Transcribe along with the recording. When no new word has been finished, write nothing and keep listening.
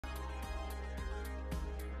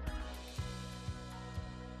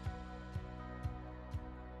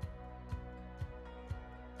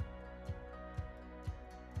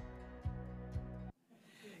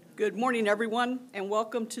Good morning, everyone, and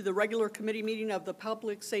welcome to the regular committee meeting of the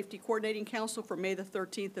Public Safety Coordinating Council for May the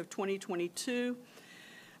 13th of 2022.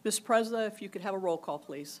 Ms. Preza, if you could have a roll call,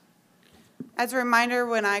 please. As a reminder,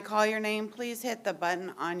 when I call your name, please hit the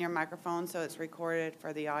button on your microphone so it's recorded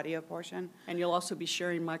for the audio portion. And you'll also be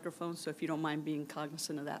sharing microphones, so if you don't mind being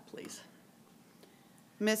cognizant of that, please.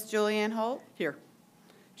 Ms. Julianne Holt. Here.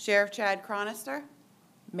 Sheriff Chad Chronister.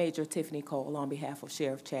 Major Tiffany Cole on behalf of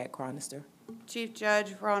Sheriff Chad Chronister. Chief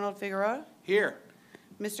Judge Ronald Figueroa. Here.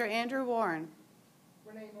 Mr. Andrew Warren.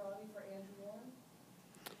 Renee Marotti for Andrew Warren.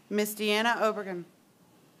 Ms. Deanna Obergen.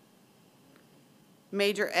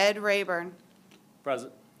 Major Ed Rayburn.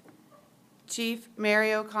 Present. Chief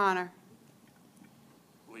Mary O'Connor.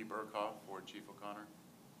 Lee Burkhoff for Chief O'Connor.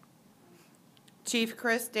 Chief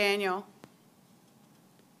Chris Daniel.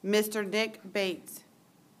 Mr. Nick Bates.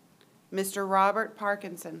 Mr. Robert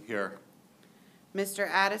Parkinson. Here. Mr.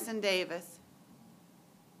 Addison Davis.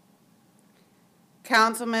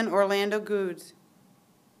 Councilman Orlando Goods.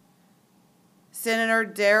 Senator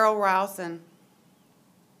Darrell Rowson.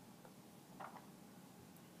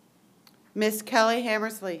 Ms. Kelly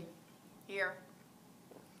Hammersley. Here.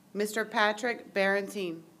 Mr. Patrick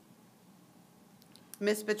Barentine.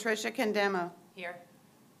 Ms. Patricia Condemo. Here.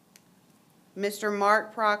 Mr.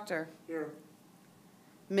 Mark Proctor. Here.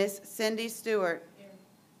 Miss Cindy Stewart. Here.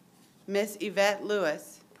 Miss Yvette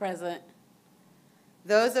Lewis. Present.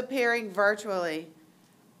 Those appearing virtually,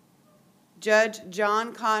 Judge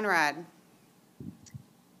John Conrad.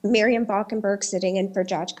 Miriam Falkenberg sitting in for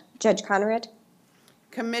Judge Conrad.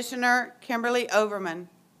 Commissioner Kimberly Overman.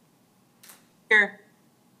 Here.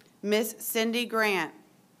 Miss Cindy Grant.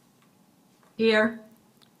 Here.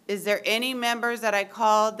 Is there any members that I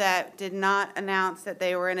called that did not announce that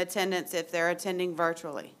they were in attendance if they're attending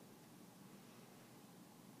virtually?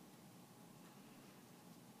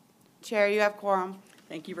 Chair, you have quorum.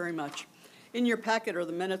 Thank you very much. In your packet are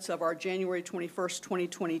the minutes of our January 21st,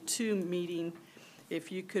 2022 meeting.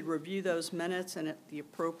 If you could review those minutes and at the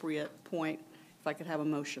appropriate point, if I could have a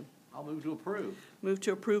motion. I'll move to approve. Move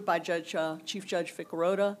to approve by Chief Judge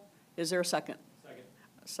Figueroa. Is there a second? Second.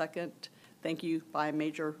 Second. Thank you by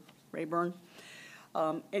Major Rayburn.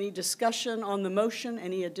 Any discussion on the motion?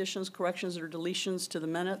 Any additions, corrections, or deletions to the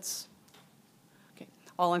minutes? Okay.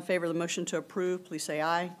 All in favor of the motion to approve, please say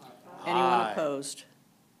aye. Aye. Anyone opposed?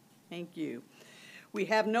 Thank you. We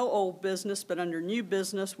have no old business, but under new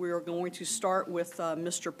business, we are going to start with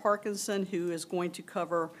Mr. Parkinson, who is going to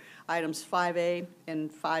cover items 5A and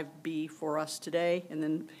 5B for us today, and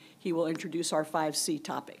then he will introduce our 5C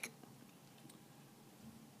topic.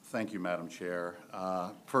 Thank you, Madam Chair.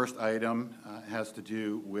 First item has to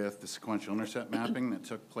do with the sequential intercept mapping that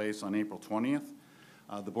took place on April 20th.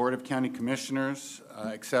 The Board of County Commissioners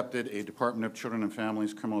accepted a Department of Children and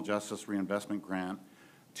Families Criminal Justice Reinvestment Grant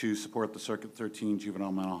to support the Circuit 13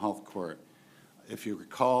 Juvenile Mental Health Court. If you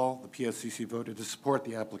recall, the PSCC voted to support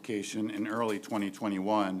the application in early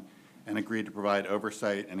 2021 and agreed to provide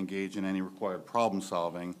oversight and engage in any required problem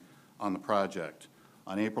solving on the project.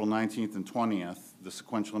 On April 19th and 20th, the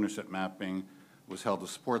sequential intercept mapping was held to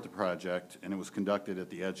support the project, and it was conducted at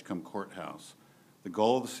the Edgecombe Courthouse. The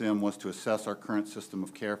goal of the SIM was to assess our current system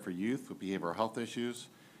of care for youth with behavioral health issues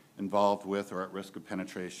involved with or at risk of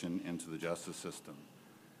penetration into the justice system.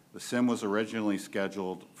 The SIM was originally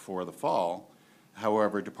scheduled for the fall.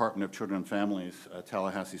 However, Department of Children and Families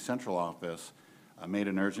Tallahassee Central Office made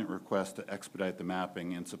an urgent request to expedite the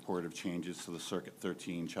mapping in support of changes to the Circuit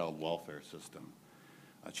 13 child welfare system.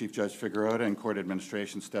 Chief Judge Figueroa and Court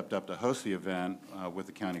Administration stepped up to host the event with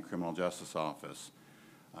the County Criminal Justice Office.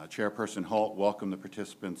 Chairperson Holt welcomed the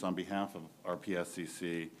participants on behalf of our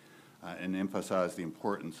PSCC and emphasized the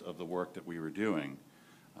importance of the work that we were doing.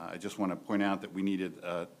 I just want to point out that we needed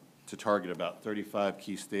to target about 35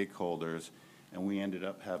 key stakeholders, and we ended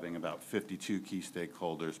up having about 52 key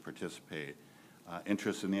stakeholders participate.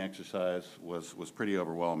 Interest in the exercise was pretty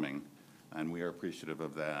overwhelming, and we are appreciative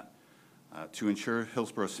of that. To ensure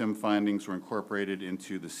Hillsborough SIM findings were incorporated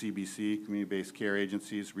into the CBC, Community-Based Care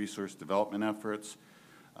Agency's resource development efforts,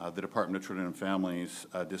 the Department of Children and Families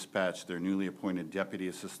dispatched their newly appointed Deputy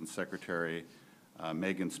Assistant Secretary,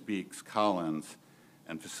 Megan Speaks Collins,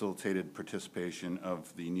 and facilitated participation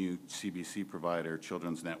of the new CBC provider,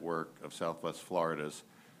 Children's Network of Southwest Florida's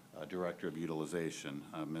Director of Utilization,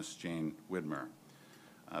 Ms. Jane Widmer.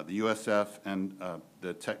 The USF and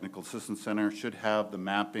the Technical Assistance Center should have the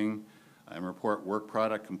mapping and report work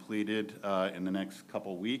product completed in the next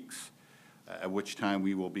couple weeks, at which time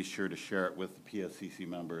we will be sure to share it with the PSCC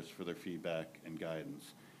members for their feedback and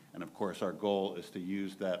guidance. And of course, our goal is to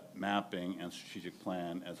use that mapping and strategic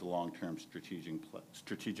plan as a long-term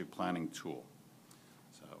strategic planning tool.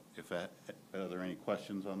 So Are there any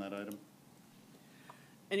questions on that item?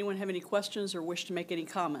 Anyone have any questions or wish to make any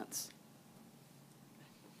comments?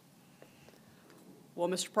 Well,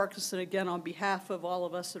 Mr. Parkinson, again, on behalf of all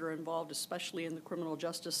of us that are involved, especially in the criminal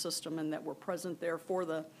justice system, and that were present there for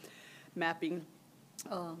the mapping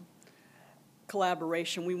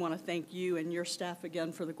collaboration, we want to thank you and your staff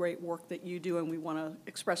again for the great work that you do, and we want to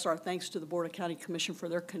express our thanks to the Board of County Commission for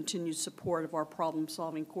their continued support of our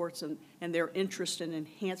problem-solving courts and their interest in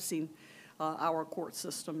enhancing our court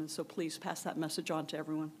system. And so please pass that message on to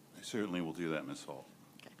everyone. I certainly will do that, Ms. Holt.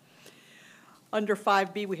 Under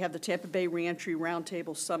 5B, we have the Tampa Bay Reentry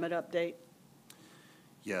Roundtable Summit update.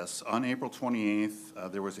 Yes, on April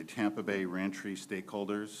 28th, there was a Tampa Bay Reentry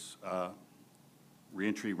Stakeholders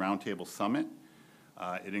Reentry Roundtable Summit.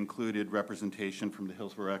 It included representation from the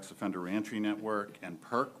Hillsborough Ex-Offender Reentry Network and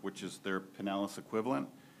PERC, which is their Pinellas equivalent,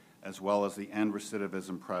 as well as the End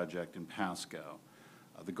Recidivism Project in Pasco.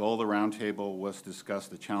 The goal of the roundtable was to discuss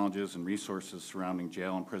the challenges and resources surrounding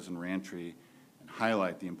jail and prison reentry and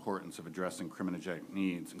highlight the importance of addressing criminogenic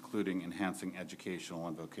needs, including enhancing educational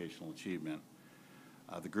and vocational achievement.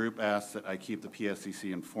 The group asked that I keep the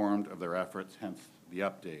PSCC informed of their efforts, hence the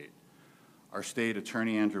update. Our state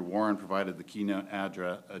attorney, Andrew Warren, provided the keynote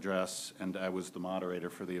address, and I was the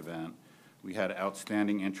moderator for the event. We had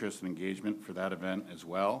outstanding interest and engagement for that event as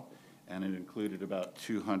well, and it included about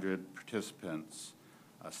 200 participants.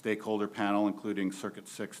 A stakeholder panel including Circuit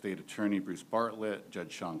 6 State Attorney Bruce Bartlett,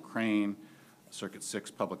 Judge Sean Crane, Circuit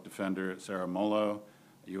 6 Public Defender Sarah Mollo,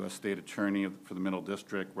 U.S. State Attorney for the Middle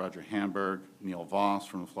District Roger Hamburg, Neil Voss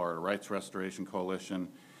from the Florida Rights Restoration Coalition,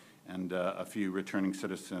 and a few returning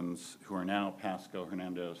citizens who are now Pasco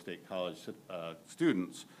Hernando State College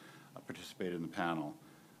students participated in the panel.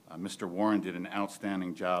 Mr. Warren did an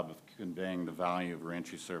outstanding job of conveying the value of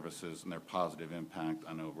reentry services and their positive impact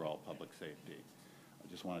on overall public safety. I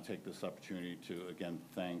just want to take this opportunity to again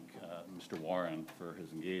thank Mr. Warren for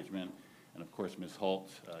his engagement, and of course Ms.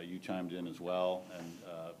 Holt, you chimed in as well and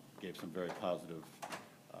gave some very positive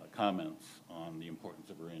comments on the importance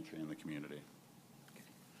of reentry in the community.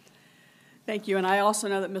 Thank you, and I also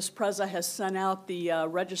know that Ms. Preza has sent out the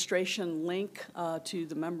registration link to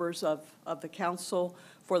the members of the council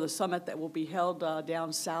for the summit that will be held down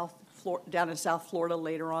in South Florida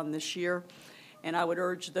later on this year. And I would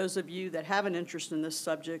urge those of you that have an interest in this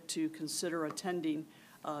subject to consider attending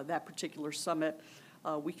that particular summit.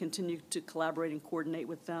 We continue to collaborate and coordinate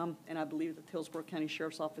with them, and I believe that the Hillsborough County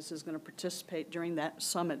Sheriff's Office is going to participate during that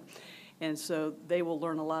summit. And so they will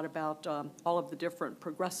learn a lot about all of the different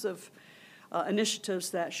progressive initiatives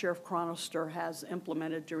that Sheriff Chronister has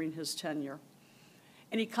implemented during his tenure.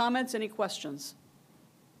 Any comments, any questions?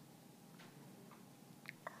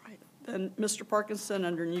 All right, then Mr. Parkinson,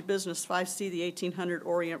 under new business 5C, the 1800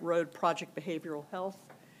 Orient Road Project Behavioral Health.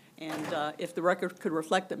 And if the record could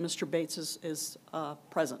reflect that Mr. Bates is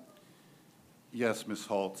present. Yes, Ms.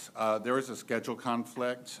 Holt. There was a schedule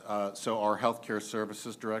conflict. So our Healthcare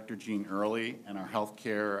Services Director, Jean Early, and our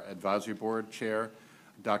Healthcare Advisory Board Chair,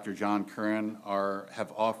 Dr. John Curran,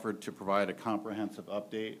 have offered to provide a comprehensive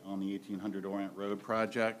update on the 1800 Orient Road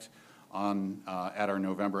project at our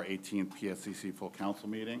November 18th PSCC full council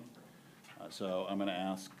meeting. So I'm going to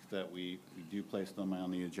ask that we do place them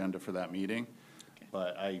on the agenda for that meeting.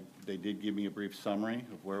 But they did give me a brief summary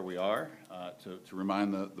of where we are. To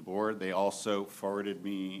remind the board, they also forwarded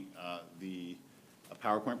me a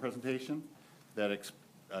PowerPoint presentation that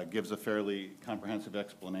gives a fairly comprehensive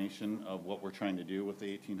explanation of what we're trying to do with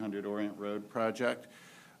the 1800 Orient Road project,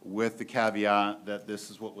 with the caveat that this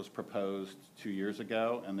is what was proposed 2 years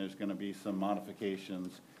ago, and there's going to be some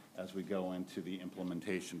modifications as we go into the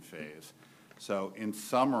implementation phase. So in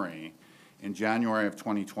summary, in January of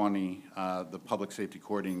 2020, the Public Safety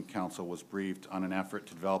Coordinating Council was briefed on an effort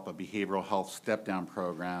to develop a behavioral health step-down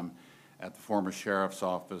program at the former Sheriff's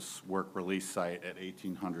Office work release site at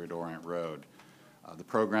 1800 Orient Road. The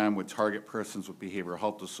program would target persons with behavioral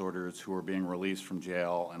health disorders who were being released from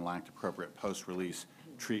jail and lacked appropriate post-release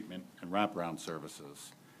treatment and wraparound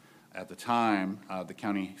services. At the time, the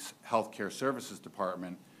County Healthcare Services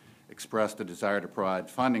Department expressed a desire to provide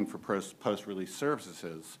funding for post-release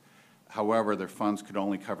services. However, their funds could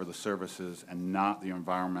only cover the services and not the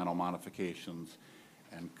environmental modifications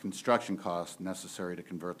and construction costs necessary to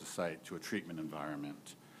convert the site to a treatment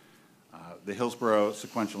environment. The Hillsborough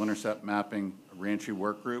Sequential Intercept Mapping Reentry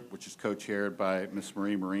Work Group, which is co-chaired by Ms.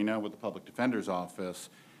 Marie Marino with the Public Defender's Office,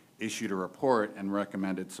 issued a report and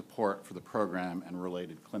recommended support for the program and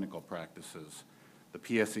related clinical practices. The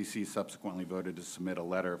PSCC subsequently voted to submit a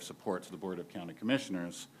letter of support to the Board of County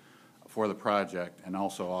Commissioners for the project and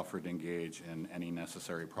also offered to engage in any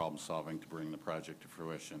necessary problem solving to bring the project to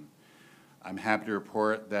fruition. I'm happy to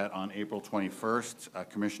report that on April 21st,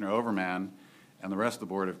 Commissioner Overman and the rest of the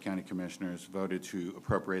Board of County Commissioners voted to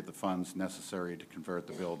appropriate the funds necessary to convert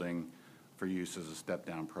the building for use as a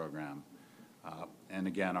step-down program. And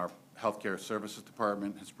again, our Healthcare Services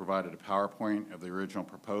Department has provided a PowerPoint of the original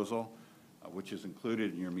proposal, which is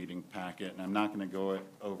included in your meeting packet. And I'm not going to go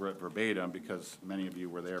over it verbatim because many of you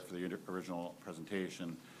were there for the original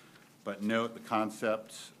presentation. But note the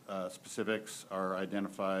concepts, specifics are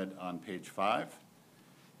identified on page 5.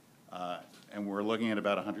 And we're looking at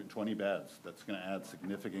about 120 beds. That's going to add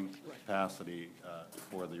significant capacity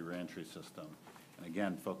for the reentry system. And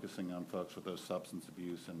again, focusing on folks with those substance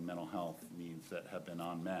abuse and mental health needs that have been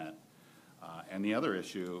unmet. And the other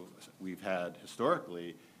issue we've had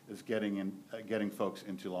historically is getting folks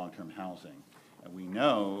into long-term housing. And we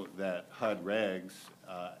know that HUD regs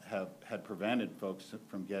had prevented folks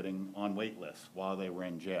from getting on wait lists while they were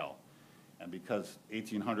in jail. And because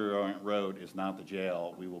 1800 Orient Road is not the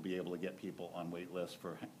jail, we will be able to get people on wait lists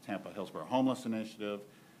for Tampa Hillsborough Homeless Initiative,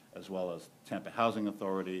 as well as Tampa Housing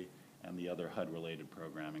Authority and the other HUD-related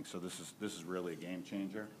programming. So this is really a game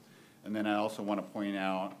changer. And then I also want to point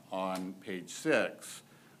out on page 6,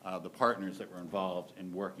 the partners that were involved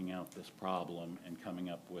in working out this problem and coming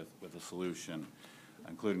up with a solution,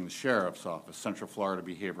 including the Sheriff's Office, Central Florida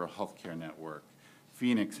Behavioral Health Care Network,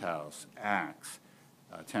 Phoenix House, ACTS,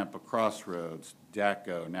 Tampa Crossroads,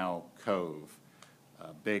 DACO, now Cove,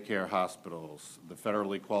 Baycare Hospitals, the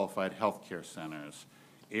Federally Qualified Health Care Centers,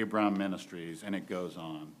 Abram Ministries, and it goes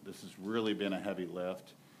on. This has really been a heavy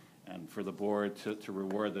lift, and for the board to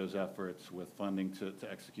reward those efforts with funding to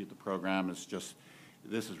execute the program is just,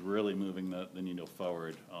 this is really moving the needle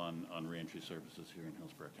forward on reentry services here in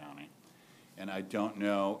Hillsborough County. And I don't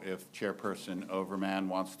know if Chairperson Overman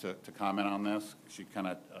wants to comment on this. She kind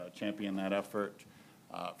of championed that effort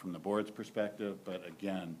from the board's perspective, but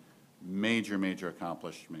again, major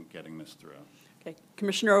accomplishment getting this through. Okay,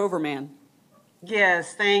 Commissioner Overman.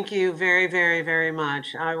 Yes, thank you very, very, very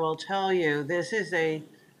much. I will tell you, this is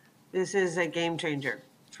a game changer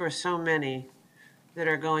for so many that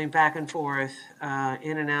are going back and forth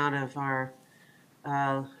in and out of our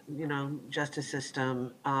justice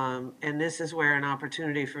system. And this is where an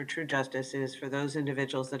opportunity for true justice is for those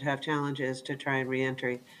individuals that have challenges to try and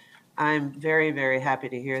reentry. I'm very, very happy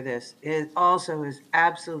to hear this. It also is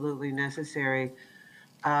absolutely necessary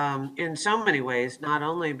in so many ways, not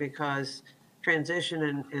only because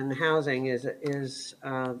transition in housing is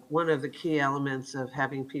one of the key elements of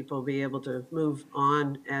having people be able to move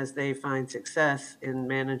on as they find success in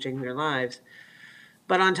managing their lives.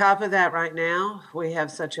 But on top of that, right now, we have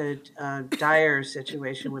such a dire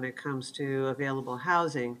situation when it comes to available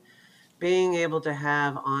housing. Being able to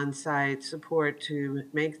have on-site support to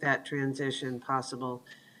make that transition possible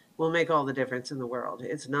will make all the difference in the world.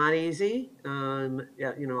 It's not easy. All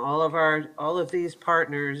of these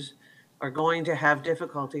partners are going to have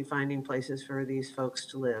difficulty finding places for these folks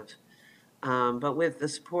to live. But with the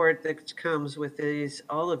support that comes with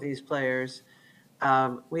all of these players,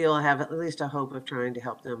 we'll have at least a hope of trying to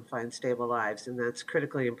help them find stable lives. And that's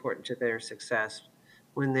critically important to their success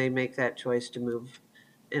when they make that choice to move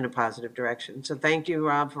in a positive direction. So thank you,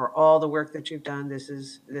 Rob, for all the work that you've done. This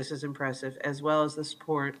is impressive, as well as the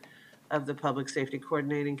support of the Public Safety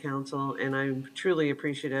Coordinating Council. And I'm truly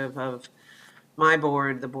appreciative of my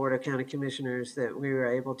board, the Board of County Commissioners, that we were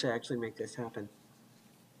able to actually make this happen.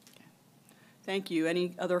 Thank you.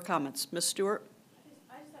 Any other comments? Ms. Stewart?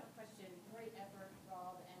 I just have a question. Great effort,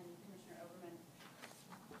 Rob and Commissioner Overman.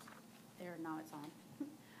 There, now it's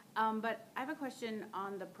on. But I have a question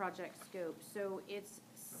on the project scope. So it's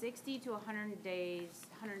 60 to 100 days,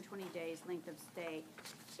 120 days length of stay.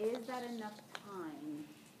 Is that enough time?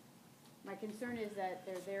 My concern is that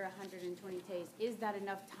they're there 120 days. Is that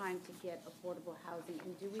enough time to get affordable housing?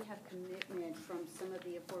 And do we have commitment from some of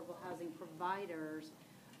the affordable housing providers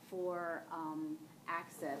for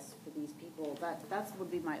access for these people? That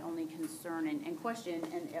would be my only concern and question,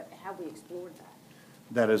 and have we explored that?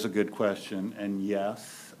 That is a good question, and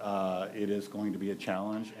yes, it is going to be a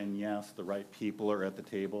challenge, and yes, the right people are at the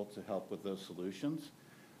table to help with those solutions.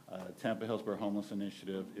 Tampa Hillsborough Homeless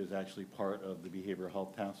Initiative is actually part of the Behavioral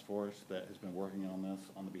Health Task Force that has been working on this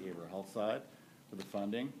on the behavioral health side for the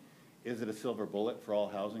funding. Is it a silver bullet for all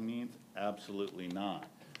housing needs? Absolutely not.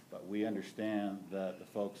 But we understand that the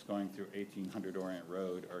folks going through 1800 Orient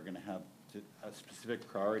Road are going to have specific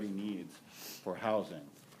priority needs for housing.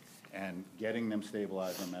 And getting them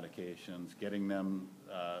stabilized on medications, getting them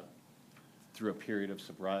through a period of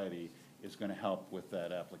sobriety is going to help with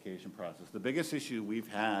that application process. The biggest issue we've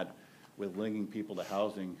had with linking people to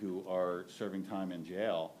housing who are serving time in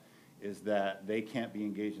jail is that they can't be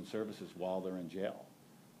engaged in services while they're in jail.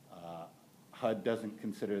 HUD doesn't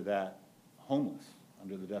consider that homeless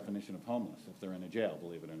under the definition of homeless if they're in a jail,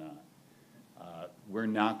 believe it or not. We're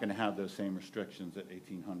not going to have those same restrictions at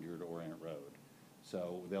 1800 Orient Road.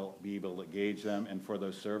 So they'll be able to engage them, and for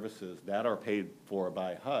those services that are paid for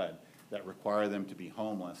by HUD that require them to be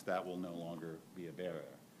homeless, that will no longer be a barrier.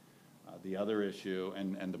 The other issue,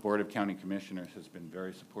 and the Board of County Commissioners has been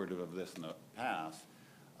very supportive of this in the past,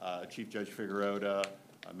 Chief Judge Figueroa,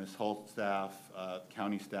 Ms. Holt's staff,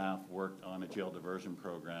 county staff worked on a jail diversion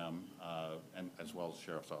program, and as well as the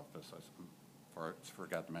Sheriff's Office, I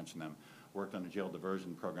forgot to mention them, worked on a jail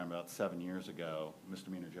diversion program about 7 years ago,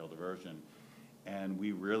 misdemeanor jail diversion. And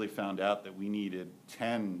we really found out that we needed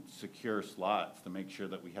 10 secure slots to make sure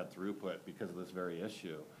that we had throughput because of this very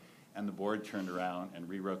issue. And the board turned around and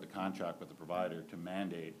rewrote the contract with the provider to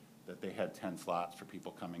mandate that they had 10 slots for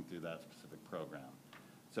people coming through that specific program.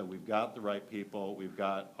 So we've got the right people. We've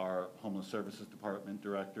got our Homeless Services Department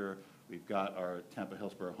director. We've got our Tampa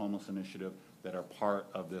Hillsborough Homeless Initiative that are part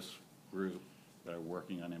of this group that are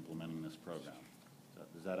working on implementing this program. So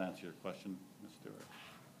does that answer your question, Ms. Stewart?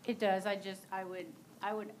 It does. I would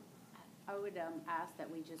ask that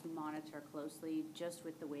we just monitor closely just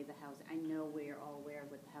with the way the housing, I know we're all aware of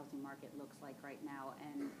what the housing market looks like right now,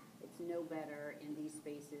 and it's no better in these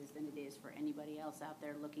spaces than it is for anybody else out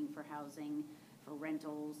there looking for housing, for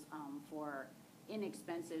rentals, for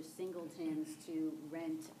inexpensive singletons. To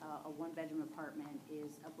rent a one-bedroom apartment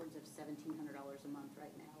is upwards of $1,700 a month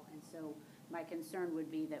right now. And so my concern would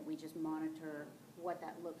be that we just monitor what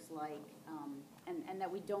that looks like, and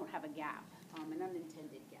that we don't have a gap, an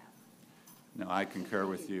unintended gap. No, I concur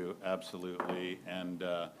with you, absolutely. And,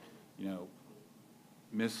 you know,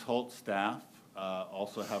 Ms. Holt's staff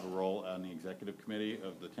also have a role on the executive committee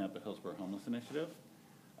of the Tampa Hillsborough Homeless Initiative.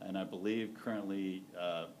 And I believe currently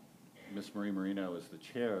Ms. Marie Marino is the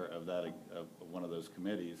chair of one of those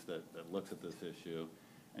committees that looks at this issue.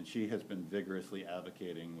 And she has been vigorously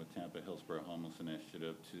advocating with Tampa Hillsborough Homeless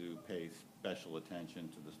Initiative to pay special attention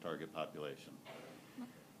to this target population.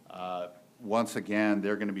 Once again,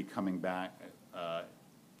 they're going to be coming back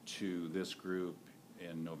to this group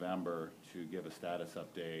in November to give a status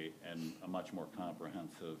update and a much more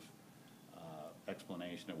comprehensive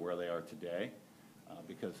explanation of where they are today.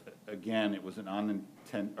 Because, again, it was an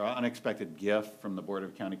unexpected gift from the Board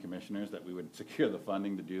of County Commissioners that we would secure the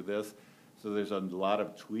funding to do this. So there's a lot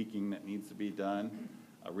of tweaking that needs to be done,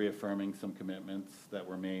 reaffirming some commitments that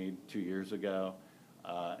were made 2 years ago,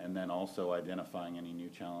 and then also identifying any new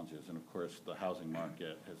challenges. And, of course, the housing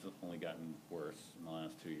market has only gotten worse in the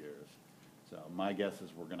last 2 years. So my guess is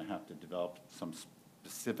we're going to have to develop some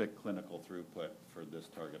specific clinical throughput for this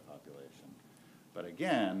target population. But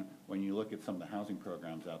again, when you look at some of the housing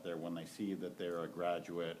programs out there, when they see that they're a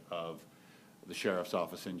graduate of the Sheriff's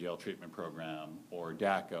Office in Jail Treatment Program or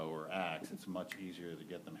DACO or ACTS, it's much easier to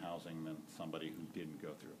get them housing than somebody who didn't go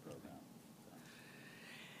through a program.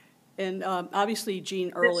 And obviously,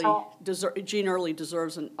 Gene Early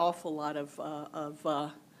deserves an awful lot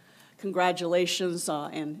of congratulations,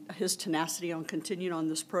 and his tenacity on continuing on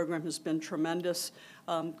this program has been tremendous.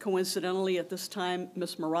 Coincidentally, at this time,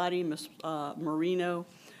 Ms. Marotti, Ms. Marino,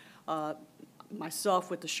 myself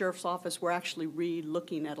with the Sheriff's Office, we're actually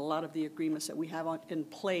re-looking at a lot of the agreements that we have in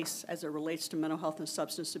place as it relates to mental health and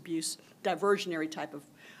substance abuse, diversionary type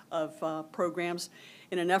of programs,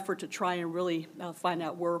 in an effort to try and really find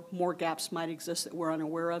out where more gaps might exist that we're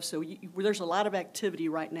unaware of. So there's a lot of activity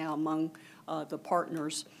right now among the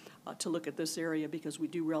partners to look at this area, because we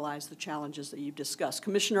do realize the challenges that you've discussed.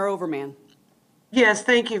 Commissioner Overman. Yes,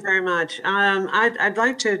 thank you very much. I'd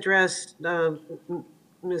like to address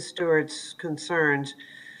Ms. Stewart's concerns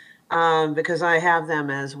because I have them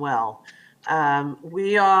as well.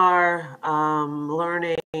 We are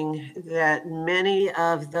learning that many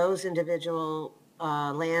of those individual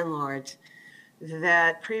landlords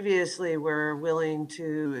that previously were willing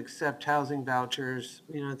to accept housing vouchers,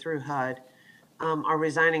 through HUD, are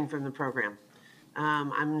resigning from the program.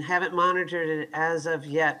 I haven't monitored it as of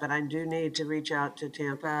yet, but I do need to reach out to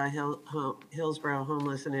Tampa Hillsborough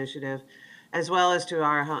Homeless Initiative, as well as to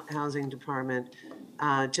our housing department,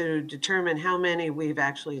 to determine how many we've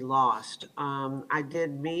actually lost. I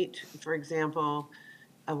did meet, for example,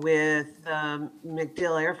 with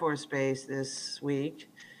MacDill Air Force Base this week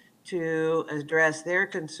to address their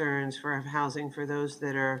concerns for housing for those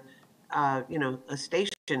that are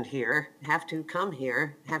stationed here, have to come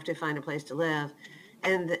here, have to find a place to live.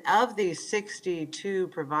 And of these 62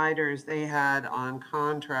 providers they had on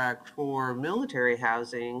contract for military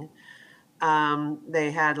housing,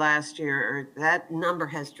 they had last year, or that number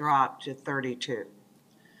has dropped to 32.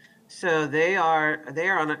 So they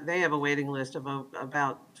have a waiting list of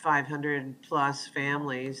about 500 plus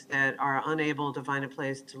families that are unable to find a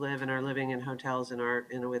place to live and are living in hotels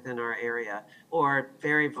within our area or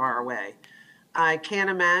very far away. I can't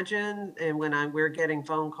imagine, and we're getting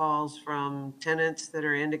phone calls from tenants that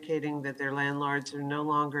are indicating that their landlords are no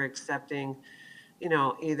longer accepting,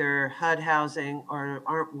 either HUD housing or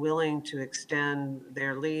aren't willing to extend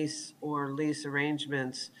their lease or lease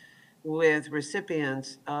arrangements with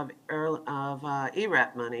recipients of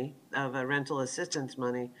ERAP money, of rental assistance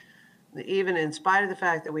money. Even in spite of the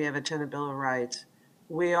fact that we have a tenant bill of rights,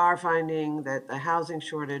 we are finding that the housing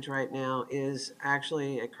shortage right now is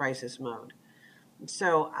actually a crisis mode.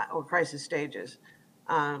 So, or crisis stages.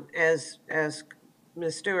 As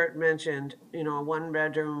Ms. Stewart mentioned, a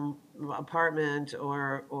one-bedroom apartment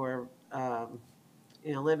or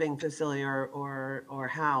living facility or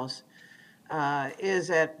house is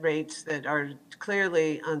at rates that are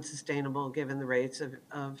clearly unsustainable given the rates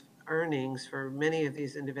of earnings for many of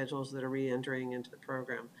these individuals that are reentering into the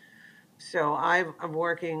program. So I'm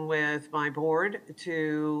working with my board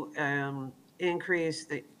to increase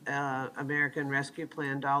the American Rescue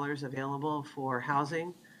Plan dollars available for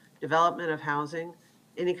housing, development of housing,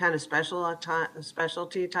 any kind of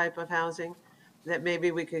specialty type of housing, that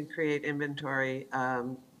maybe we could create inventory,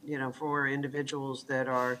 for individuals that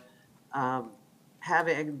are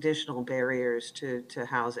having additional barriers to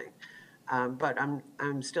housing. But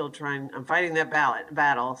I'm still I'm fighting that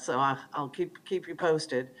battle, so I'll keep you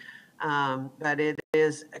posted. But it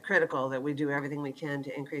is critical that we do everything we can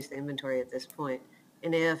to increase the inventory at this point.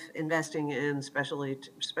 And if investing in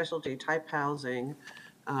specialty type housing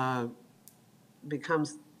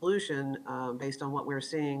becomes the solution based on what we're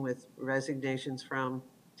seeing with resignations from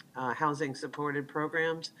housing supported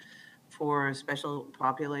programs for special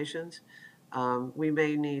populations, I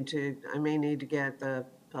may need to get the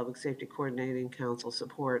Public Safety Coordinating Council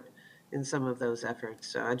support in some of those efforts.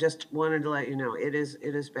 So I just wanted to let you know, it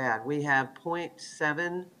is bad. We have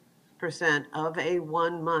 0.7% of a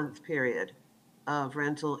 1 month period of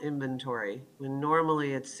rental inventory, when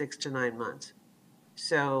normally it's 6 to 9 months.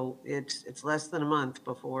 So it's less than a month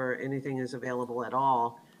before anything is available at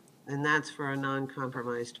all, and that's for a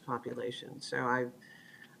non-compromised population. So I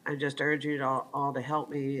just urge you all to help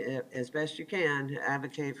me as best you can to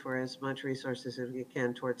advocate for as much resources as you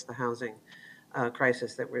can towards the housing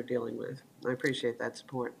crisis that we're dealing with. I appreciate that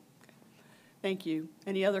support. Thank you.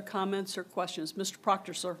 Any other comments or questions? Mr.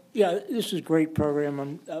 Proctor, sir. Yeah, this is a great program.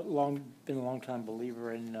 I'm been a long time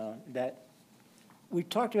believer in that. We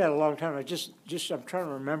talked about it a long time. I'm trying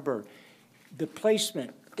to remember the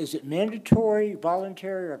placement. Is it mandatory,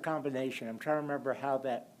 voluntary, or a combination? I'm trying to remember how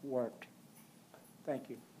that worked. Thank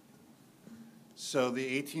you. So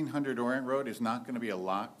the 1800 Orient Road is not going to be a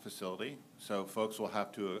locked facility, so folks will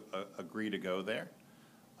have to agree to go there.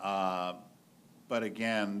 But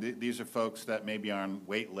again, these are folks that may be on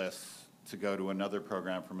wait lists to go to another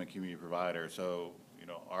program from a community provider. So,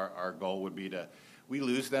 our goal would be we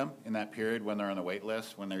lose them in that period when they're on the wait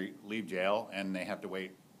list, when they leave jail and they have to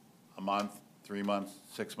wait a month, 3 months,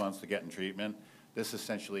 6 months to get in treatment. This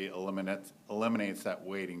essentially eliminates that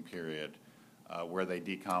waiting period. Where they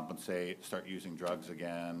decompensate, start using drugs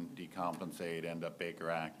again, decompensate, end up Baker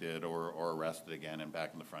acted or arrested again and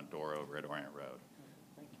back in the front door over at Orient Road.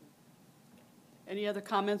 Thank you. Any other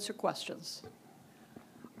comments or questions?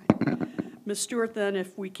 Ms. Stewart, then,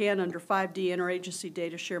 if we can, under 5D, Interagency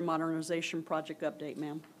Data Share Modernization Project Update,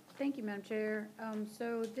 ma'am. Thank you, Madam Chair.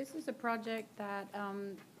 So this is a project that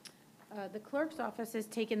the clerk's office has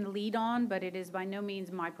taken the lead on, but it is by no means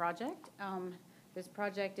my project. This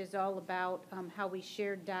project is all about how we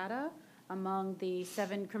share data among the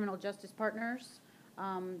 7 criminal justice partners.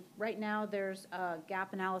 Right now, there's a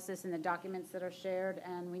gap analysis in the documents that are shared,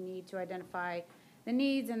 and we need to identify the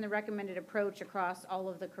needs and the recommended approach across all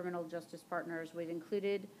of the criminal justice partners. We've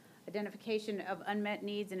included identification of unmet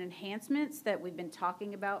needs and enhancements that we've been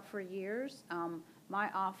talking about for years. My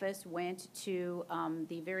office went to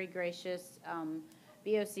the very gracious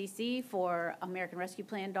BOCC for American Rescue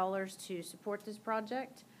Plan dollars to support this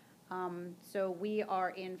project. So we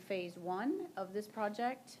are in phase 1 of this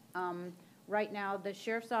project. Right now, the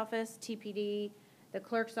Sheriff's Office, TPD, the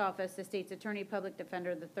Clerk's Office, the State's Attorney, Public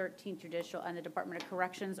Defender, the 13th Judicial, and the Department of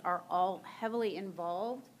Corrections are all heavily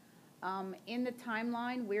involved. In the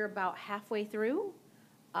timeline, we're about halfway through.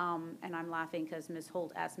 And I'm laughing because Ms.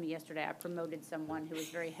 Holt asked me yesterday, I promoted someone who was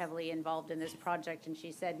very heavily involved in this project, and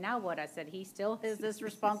she said, now what? I said, he still has this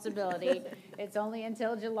responsibility. It's only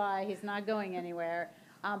until July. He's not going anywhere.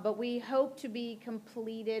 But we hope to be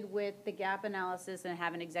completed with the gap analysis and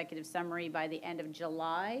have an executive summary by the end of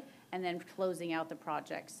July, and then closing out the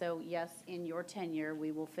project. So yes, in your tenure,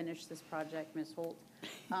 we will finish this project, Ms. Holt.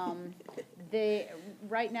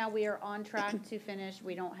 Right now, we are on track to finish.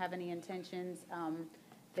 We don't have any intentions.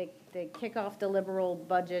 The kickoff deliverable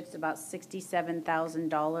budget's about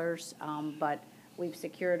 $67,000, but we've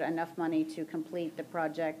secured enough money to complete the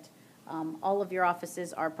project. All of your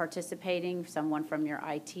offices are participating, someone from your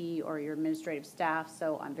IT or your administrative staff,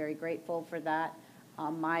 so I'm very grateful for that.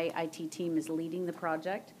 My IT team is leading the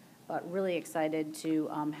project, but really excited to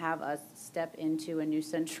have us step into a new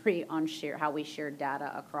century on how we share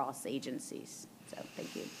data across agencies. So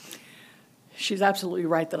thank you. She's absolutely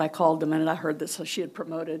right that I called the minute I heard this, so she had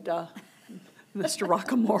promoted Mr.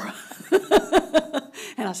 Rockamora.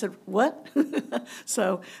 And I said, what?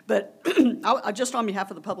 So, but just on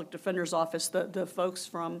behalf of the Public Defender's Office, the folks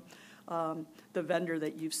from the vendor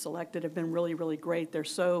that you've selected have been really, really great. They're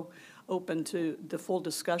so open to the full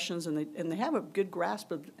discussions, and they have a good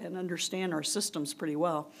grasp of and understand our systems pretty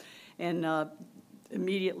well. And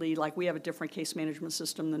immediately, like, we have a different case management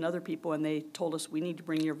system than other people, and they told us we need to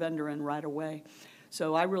bring your vendor in right away.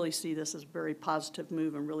 So I really see this as a very positive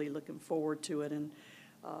move and really looking forward to it. And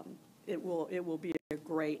it will be a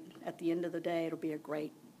great, at the end of the day, it'll be a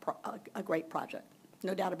great project.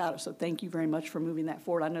 No doubt about it. So thank you very much for moving that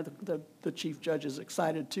forward. I know the Chief Judge is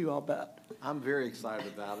excited too, I'll bet. I'm very excited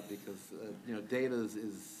about it because, data is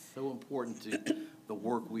so important to the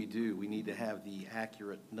work we do. We need to have the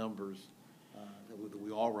accurate numbers that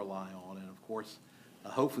we all rely on. And of course,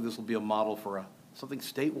 hopefully this will be a model for something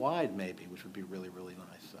statewide maybe, which would be really, really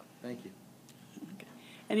nice. So thank you. Okay.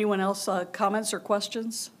 Anyone else comments or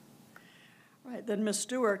questions? All right, then Ms.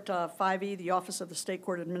 Stewart, 5E, the Office of the State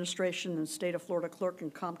Court Administration and State of Florida Clerk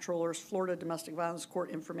and Comptroller's Florida Domestic Violence Court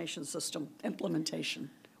Information System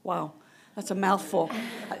Implementation. Wow, that's a mouthful.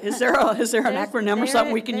 Is there an acronym or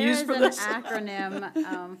something we can use for this? There's an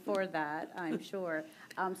acronym for that, I'm sure.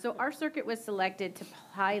 So our circuit was selected to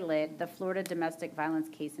pilot the Florida Domestic Violence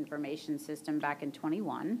Case Information System back in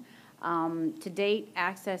 '21. To date,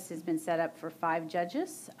 access has been set up for 5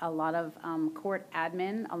 judges, a lot of court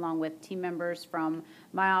admin, along with team members from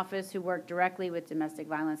my office who work directly with domestic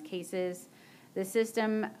violence cases. The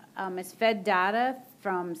system is fed data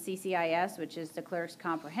from CCIS, which is the Clerk's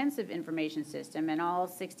Comprehensive Information System, and all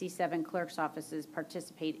 67 clerk's offices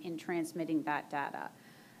participate in transmitting that data.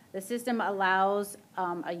 The system allows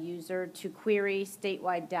a user to query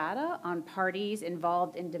statewide data on parties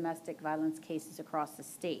involved in domestic violence cases across the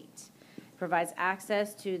state. It provides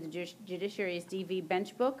access to the judiciary's DV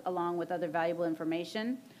bench book along with other valuable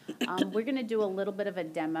information. We're going to do a little bit of a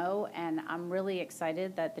demo, and I'm really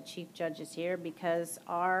excited that the Chief Judge is here because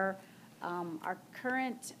our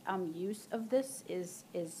current use of this is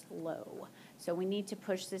low. So we need to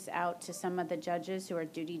push this out to some of the judges who are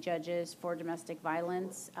duty judges for domestic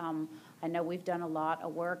violence. I know we've done a lot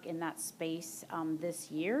of work in that space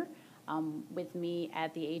this year with me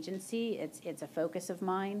at the agency. It's a focus of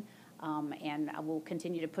mine, and I will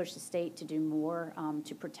continue to push the state to do more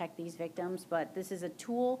to protect these victims. But this is a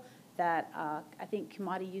tool that I think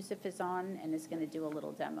Kamadi Youssef is on and is going to do a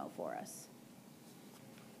little demo for us.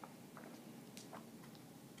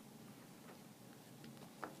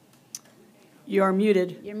 You are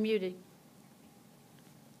muted. You're muted.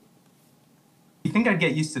 You think I'd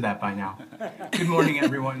get used to that by now. Good morning,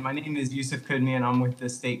 everyone. My name is Yusuf Kudmi, and I'm with the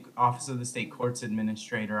State Office of the State Courts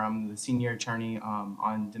Administrator. I'm the senior attorney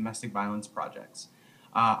on domestic violence projects.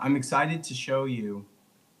 I'm excited to show you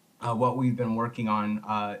what we've been working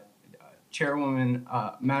on. Chairwoman,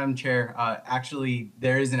 Madam Chair, actually,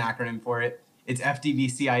 there is an acronym for it. It's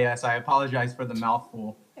FDVCIS. I apologize for the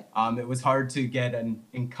mouthful. It was hard to get an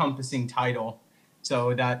encompassing title,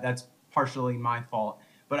 so that's partially my fault.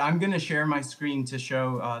 But I'm going to share my screen to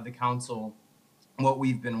show the council what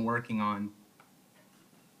we've been working on.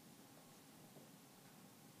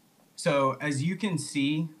 So as you can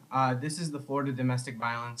see, this is the Florida Domestic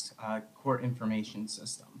Violence Court Information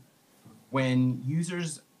System. When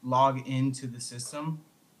users log into the system,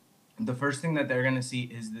 the first thing that they're going to see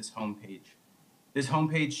is this homepage. This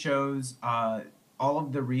homepage shows all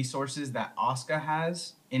of the resources that OSCA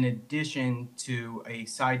has, in addition to a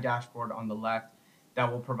side dashboard on the left that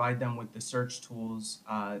will provide them with the search tools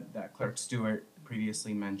that Clerk Stewart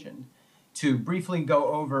previously mentioned. To briefly go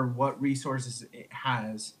over what resources it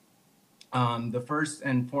has, the first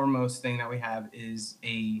and foremost thing that we have is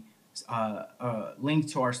a link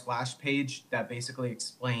to our splash page that basically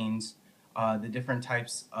explains the different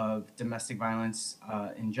types of domestic violence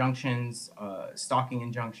injunctions, stalking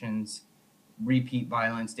injunctions, repeat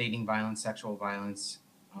violence, dating violence, sexual violence,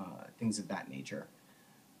 things of that nature.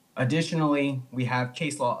 Additionally, we have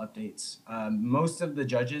case law updates. Most of the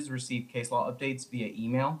judges receive case law updates via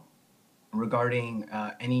email regarding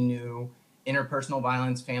any new interpersonal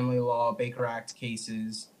violence, family law, Baker Act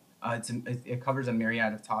cases. It covers a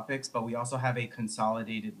myriad of topics, but we also have a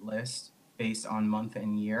consolidated list based on month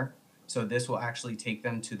and year. So this will actually take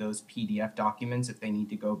them to those PDF documents if they need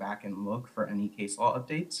to go back and look for any case law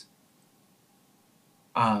updates.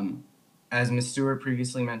 As Ms. Stewart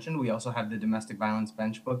previously mentioned, we also have the Domestic Violence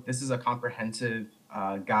Bench Book. This is a comprehensive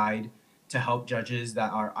guide to help judges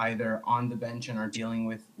that are either on the bench and are dealing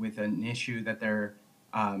with an issue that they're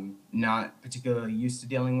not particularly used to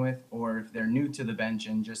dealing with, or if they're new to the bench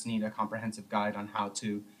and just need a comprehensive guide on how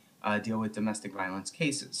to deal with domestic violence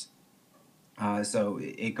cases. So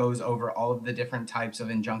it goes over all of the different types of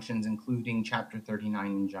injunctions, including Chapter 39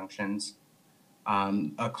 injunctions,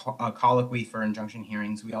 a colloquy for injunction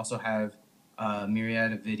hearings. We also have a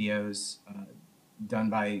myriad of videos done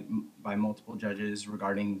by multiple judges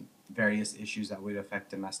regarding various issues that would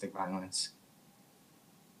affect domestic violence.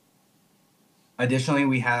 Additionally,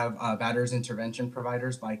 we have batterers intervention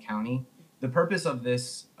providers by county. The purpose of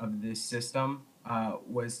this system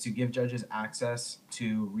was to give judges access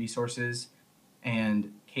to resources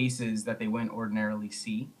and cases that they wouldn't ordinarily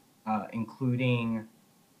see, including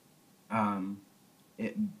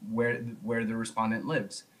where the respondent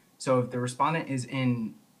lives. So if the respondent is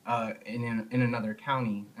in another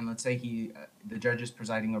county, and let's say the judge is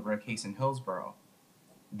presiding over a case in Hillsborough,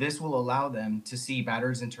 this will allow them to see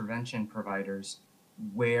batterers intervention providers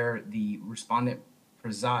where the respondent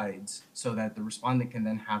presides, so that the respondent can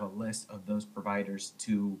then have a list of those providers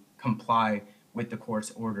to comply with the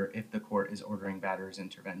court's order if the court is ordering batterers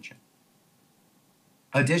intervention.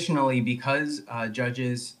 Additionally, because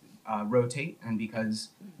judges rotate, and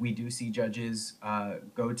because we do see judges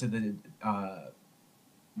go to the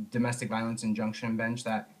domestic violence injunction bench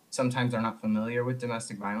that sometimes are not familiar with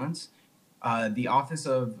domestic violence, the Office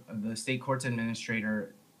of the State Courts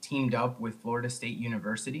Administrator teamed up with Florida State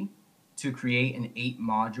University to create an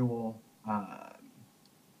 8-module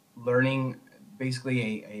learning,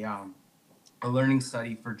 basically a learning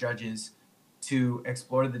study for judges to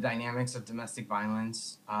explore the dynamics of domestic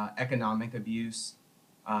violence, economic abuse,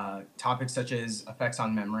 topics such as effects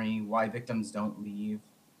on memory, why victims don't leave,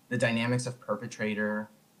 the dynamics of perpetrator,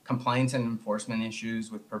 compliance and enforcement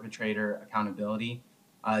issues with perpetrator accountability,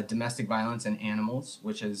 domestic violence and animals,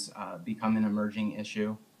 which has become an emerging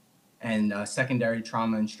issue, and secondary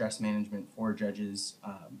trauma and stress management for judges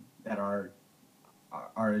that are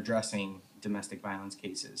addressing domestic violence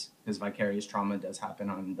cases, because vicarious trauma does happen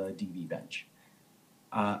on the DV bench.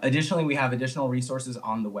 Additionally, we have additional resources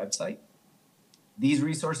on the website. These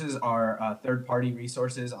resources are third-party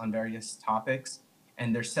resources on various topics,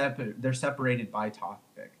 and they're separated by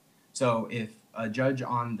topic. So if a judge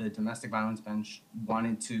on the domestic violence bench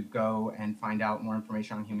wanted to go and find out more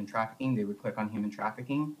information on human trafficking, they would click on human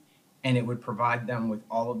trafficking, and it would provide them with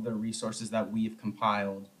all of the resources that we've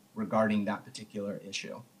compiled regarding that particular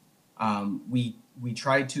issue. We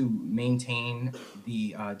try to maintain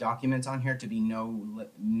the documents on here to be no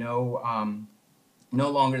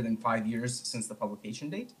longer than 5 years since the publication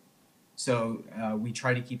date. So we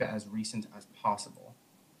try to keep it as recent as possible.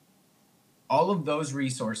 All of those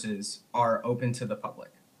resources are open to the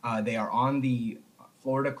public. They are on the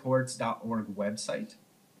floridacourts.org website.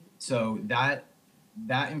 So that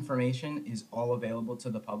information is all available to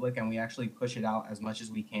the public, and we actually push it out as much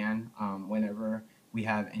as we can whenever we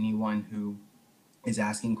have anyone who is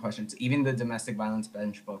asking questions. Even the domestic violence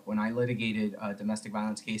bench book, when I litigated domestic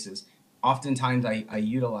violence cases, oftentimes I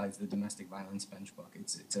utilize the domestic violence bench book.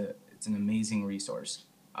 It's an amazing resource.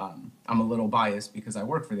 I'm a little biased because I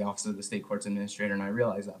work for the Office of the State Courts Administrator, and I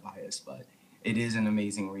realize that bias, but it is an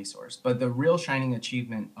amazing resource. But the real shining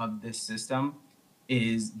achievement of this system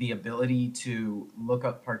is the ability to look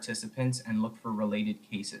up participants and look for related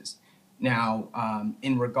cases. Now,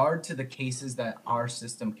 in regard to the cases that our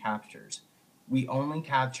system captures, we only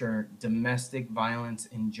capture domestic violence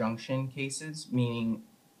injunction cases, meaning,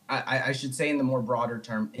 I should say in the more broader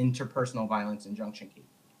term, interpersonal violence injunction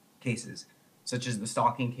cases, such as the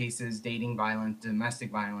stalking cases, dating violence,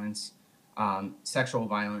 domestic violence, sexual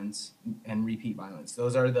violence, and repeat violence.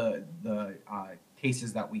 Those are the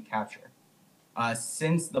cases that we capture.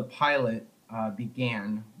 Since the pilot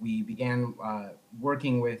began, we began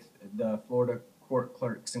working with the Florida court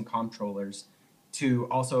clerks and comptrollers to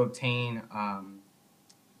also obtain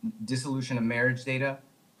dissolution of marriage data,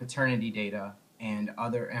 paternity data, and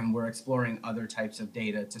we're exploring other types of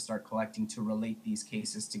data to start collecting to relate these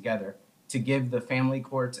cases together, to give the family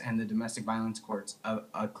courts and the domestic violence courts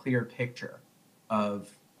a clear picture of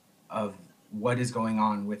what is going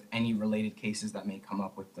on with any related cases that may come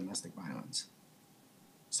up with domestic violence.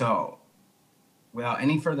 So without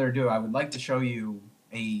any further ado, I would like to show you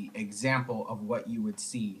an example of what you would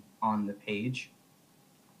see on the page.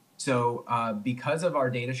 So because of our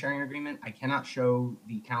data sharing agreement, I cannot show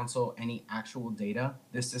the council any actual data.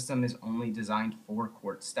 This system is only designed for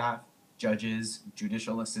court staff, judges,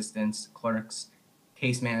 judicial assistants, clerks,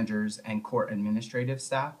 case managers, and court administrative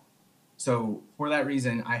staff. So for that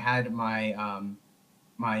reason, I had my,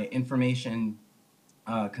 my information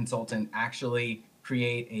consultant actually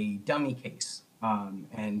create a dummy case.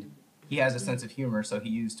 And he has a sense of humor, so he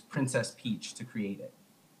used Princess Peach to create it.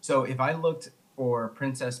 So if I looked for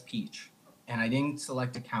Princess Peach and I didn't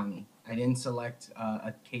select a county, I didn't select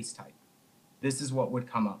a case type, this is what would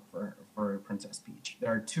come up for Princess Peach.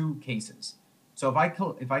 There are 2 cases. So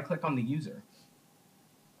if I click on the user,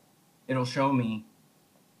 it'll show me,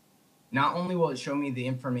 not only will it show me the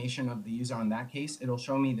information of the user on that case, it'll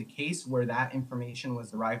show me the case where that information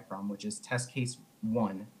was derived from, which is test case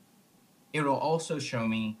 1. It'll also show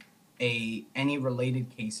me any related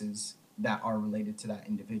cases that are related to that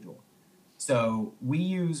individual. So we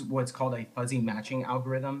use what's called a fuzzy matching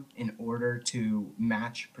algorithm in order to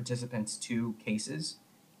match participants to cases.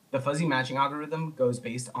 The fuzzy matching algorithm goes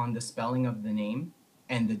based on the spelling of the name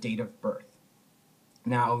and the date of birth.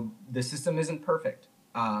 Now, the system isn't perfect.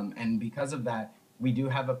 And because of that, we do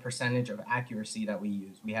have a percentage of accuracy that we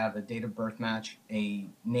use. We have a date of birth match, a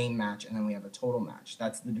name match, and then we have a total match.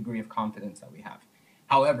 That's the degree of confidence that we have.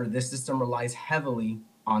 However, this system relies heavily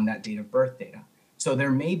on that date of birth data. So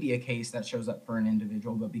there may be a case that shows up for an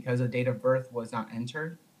individual, but because a date of birth was not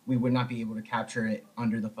entered, we would not be able to capture it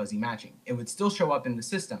under the fuzzy matching. It would still show up in the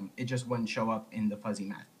system, it just wouldn't show up in the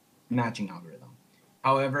fuzzy matching algorithm.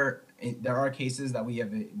 However, there are cases that we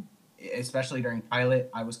have, especially during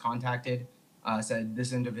pilot, I was contacted, said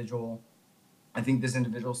this individual, I think this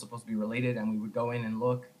individual is supposed to be related, and we would go in and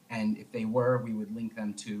look, and if they were, we would link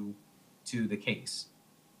them to the case.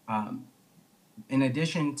 In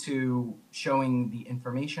addition to showing the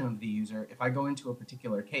information of the user, if I go into a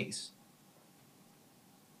particular case,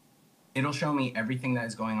 it'll show me everything that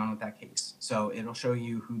is going on with that case. So it'll show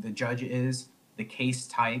you who the judge is, the case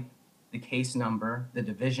type, the case number, the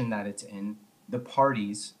division that it's in, the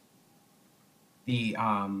parties, the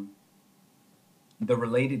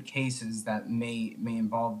related cases that may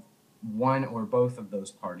involve one or both of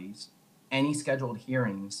those parties, any scheduled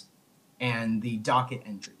hearings, and the docket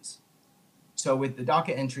entries. So with the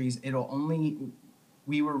docket entries,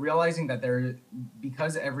 we were realizing that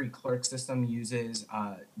because every clerk system uses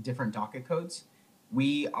different docket codes,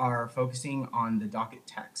 we are focusing on the docket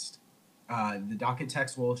text. The docket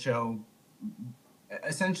text will show,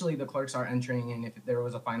 essentially the clerks are entering in if there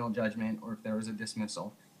was a final judgment or if there was a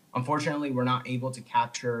dismissal. Unfortunately, we're not able to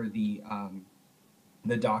capture the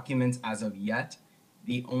documents as of yet.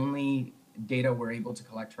 The only data we're able to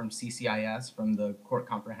collect from CCIS, from the Court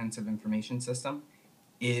Comprehensive Information System,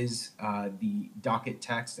 is the docket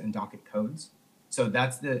text and docket codes. So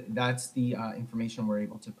that's the information we're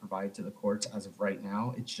able to provide to the courts as of right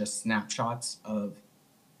now. It's just snapshots of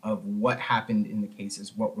what happened in the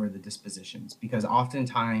cases, what were the dispositions. Because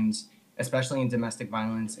oftentimes, especially in domestic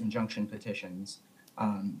violence injunction petitions,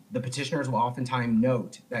 the petitioners will oftentimes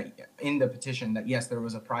note that in the petition that yes, there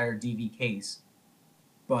was a prior DV case,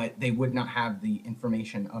 but they would not have the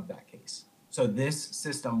information of that case. So this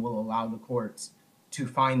system will allow the courts to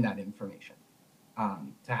find that information,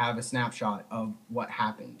 to have a snapshot of what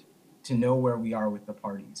happened, to know where we are with the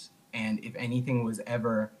parties, and if anything was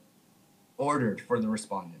ever ordered for the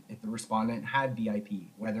respondent, if the respondent had VIP,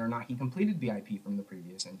 whether or not he completed VIP from the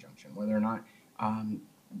previous injunction, whether or not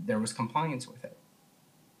there was compliance with it.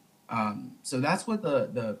 So that's what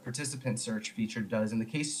the participant search feature does, and the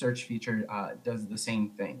case search feature does the same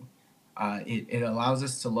thing. It allows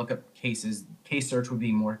us to look up cases. Case search would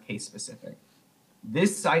be more case specific.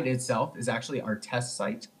 This site itself is actually our test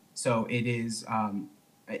site. So it is,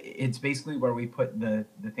 it's basically where we put the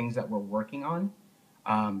things that we're working on.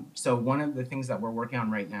 So one of the things that we're working on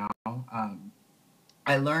right now,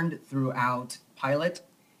 I learned throughout pilot,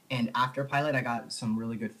 and after pilot, I got some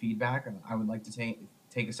really good feedback. I would like to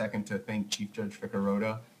take a second to thank Chief Judge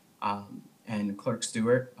Ficarota and Clerk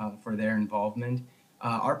Stewart for their involvement.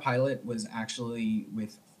 Our pilot was actually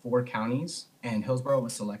with 4 counties, and Hillsborough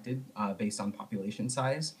was selected based on population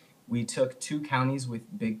size. We took 2 counties with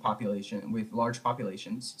large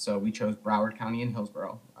populations. So we chose Broward County and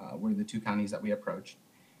Hillsborough were the 2 counties that we approached.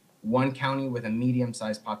 1 county with a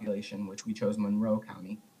medium-sized population, which we chose Monroe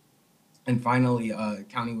County. And finally, a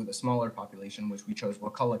county with a smaller population, which we chose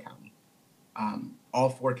Wakulla County. All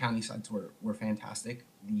 4 county sites were fantastic.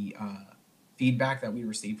 The feedback that we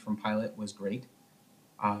received from pilot was great.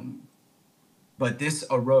 But this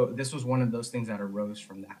was one of those things that arose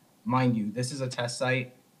from that. Mind you, this is a test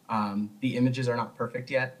site. The images are not perfect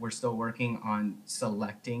yet. We're still working on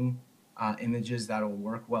selecting images that will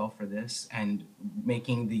work well for this and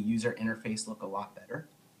making the user interface look a lot better.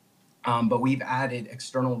 But we've added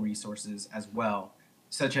external resources as well,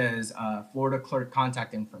 such as Florida clerk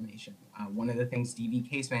contact information. One of the things DV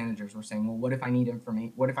case managers were saying, well, what if I need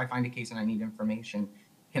information? What if I find a case and I need information?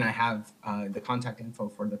 Can I have the contact info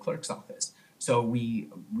for the clerk's office? So we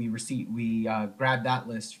grabbed that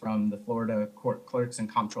list from the Florida Court Clerks and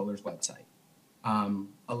Comptrollers website.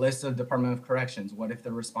 A list of Department of Corrections. What if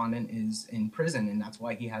the respondent is in prison and that's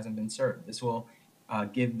why he hasn't been served? This will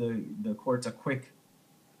give the courts a quick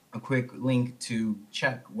link to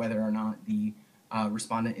check whether or not the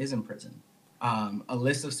respondent is in prison. A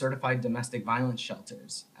list of certified domestic violence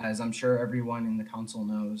shelters. As I'm sure everyone in the council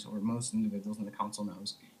knows, or most individuals in the council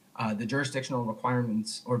knows, the jurisdictional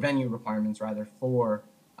requirements, or venue requirements rather, for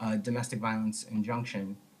domestic violence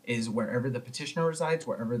injunction is wherever the petitioner resides,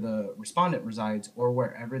 wherever the respondent resides, or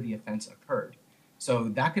wherever the offense occurred. So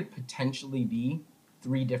that could potentially be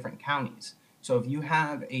 3 different counties. So if you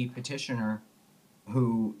have a petitioner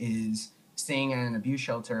who is staying at an abuse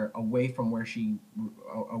shelter away from where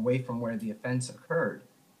the offense occurred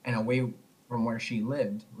and away from where she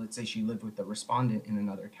lived, let's say she lived with the respondent in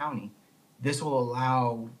another county, this will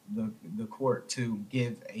allow the court to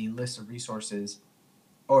give a list of resources,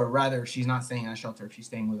 or rather, she's not staying at a shelter, she's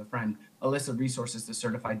staying with a friend, a list of resources to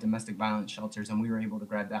certified domestic violence shelters, and we were able to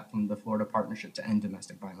grab that from the Florida Partnership to End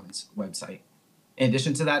Domestic Violence website. In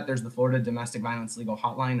addition to that, there's the Florida Domestic Violence Legal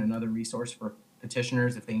Hotline, another resource for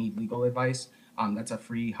petitioners if they need legal advice. That's a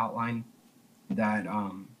free hotline that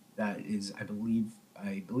is, I believe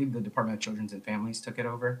the Department of Children and Families took it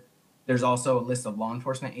over. There's also a list of law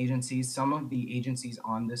enforcement agencies. Some of the agencies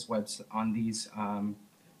on this website, on these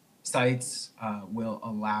sites, will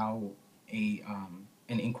allow an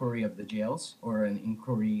inquiry of the jails or an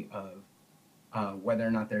inquiry of whether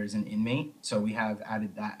or not there is an inmate. So we have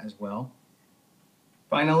added that as well.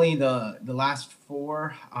 Finally, the last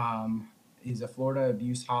 4 is a Florida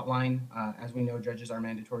abuse hotline. As we know, judges are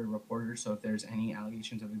mandatory reporters, so if there's any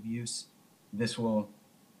allegations of abuse, this will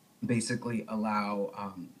basically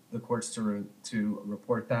allow the courts to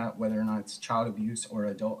report that, whether or not it's child abuse or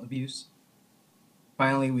adult abuse.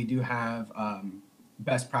 Finally, we do have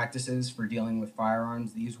best practices for dealing with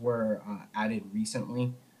firearms. These were added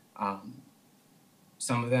recently.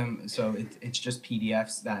 Some of them, so it's just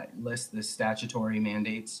PDFs that list the statutory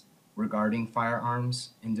mandates regarding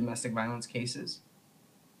firearms in domestic violence cases.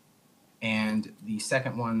 And the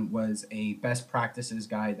second one was a best practices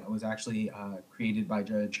guide that was actually created by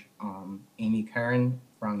Judge Amy Karen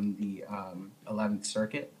from the 11th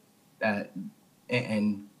Circuit.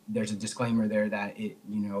 And there's a disclaimer there that it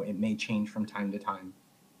may change from time to time,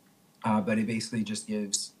 but it basically just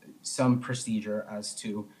gives some procedure as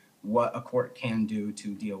to what a court can do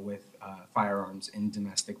to deal with firearms in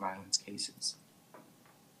domestic violence cases.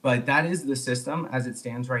 But that is the system as it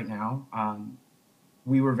stands right now.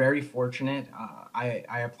 We were very fortunate.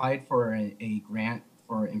 I applied for a grant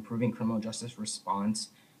for improving criminal justice response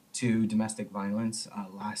to domestic violence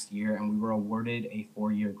last year, and we were awarded a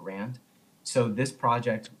 4-year grant. So this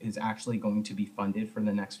project is actually going to be funded for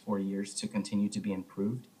the next 4 years to continue to be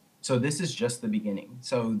improved. So this is just the beginning.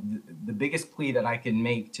 So the biggest plea that I can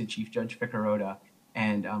make to Chief Judge Ficarota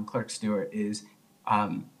and Clerk Stewart is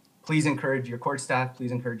please encourage your court staff,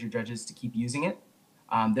 please encourage your judges to keep using it.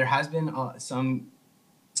 There has been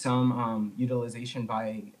some utilization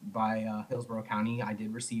by Hillsborough County. I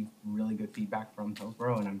did receive really good feedback from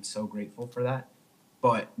Hillsborough, and I'm so grateful for that.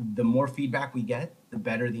 But the more feedback we get, the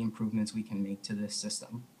better the improvements we can make to this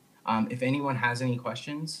system. If anyone has any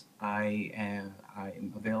questions, I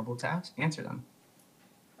am available to answer them.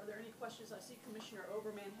 Are there any questions? I see Commissioner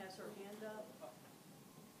Overman has her hand up.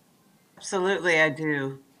 Absolutely, I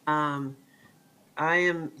do. I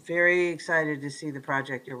am very excited to see the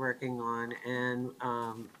project you're working on and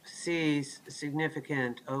see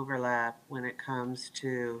significant overlap when it comes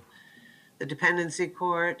to the dependency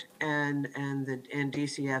court and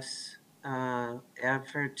DCF's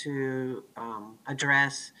effort to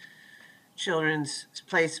address children's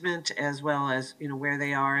placement as well as where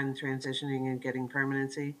they are in transitioning and getting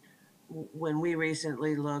permanency. When we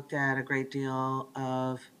recently looked at a great deal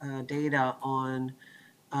of data on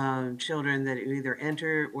children that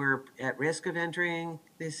either were at risk of entering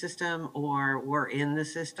the system or were in the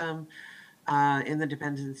system, in the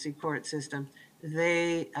dependency court system,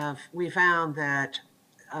 we found that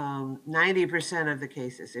 90% of the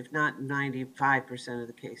cases, if not 95% of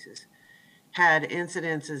the cases, had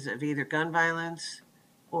incidences of either gun violence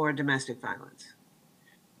or domestic violence.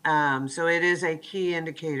 So it is a key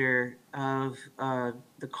indicator of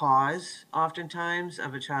the cause, oftentimes,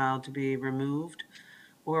 of a child to be removed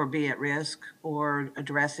or be at risk, or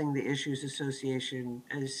addressing the issues associated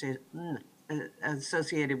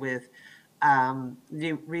with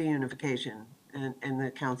the reunification and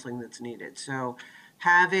the counseling that's needed. So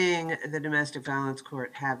having the domestic violence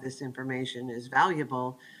court have this information is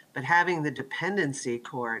valuable, but having the dependency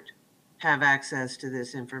court have access to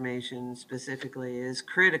this information specifically is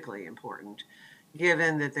critically important,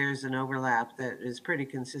 given that there's an overlap that is pretty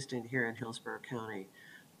consistent here in Hillsborough County.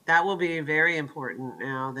 That will be very important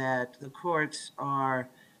now that the courts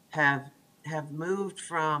have moved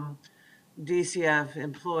from DCF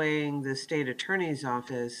employing the state attorney's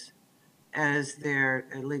office as their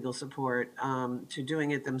legal support to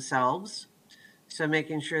doing it themselves. So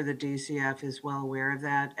making sure that DCF is well aware of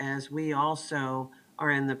that, as we also are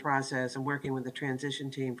in the process of working with the transition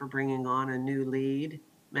team for bringing on a new lead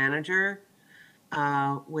manager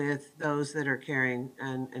with those that are carrying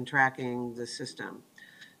and tracking the system.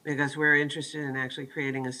 Because we're interested in actually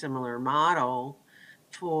creating a similar model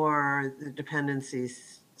for the dependency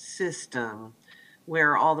system,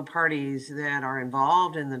 where all the parties that are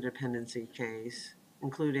involved in the dependency case,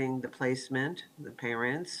 including the placement, the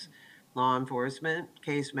parents, law enforcement,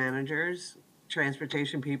 case managers,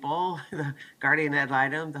 transportation people, the guardian ad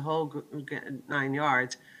litem, the whole 9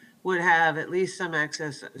 yards, would have at least some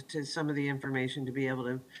access to some of the information to be able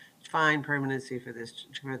to find permanency for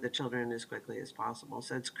the children as quickly as possible.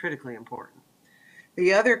 So it's critically important.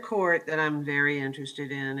 The other court that I'm very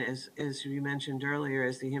interested in is, as you mentioned earlier,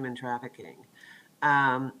 is the human trafficking.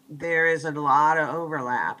 There is a lot of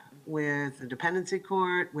overlap with the dependency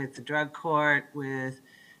court, with the drug court, with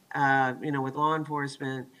with law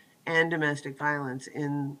enforcement and domestic violence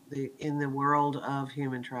in the world of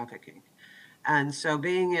human trafficking. And so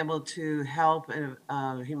being able to help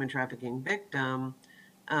a human trafficking victim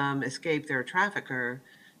escape their trafficker,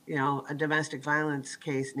 a domestic violence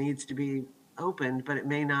case needs to be opened, but it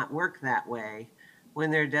may not work that way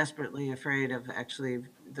when they're desperately afraid of actually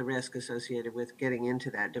the risk associated with getting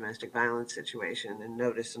into that domestic violence situation and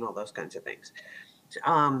notice and all those kinds of things.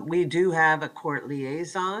 We do have a court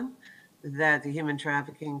liaison that the Human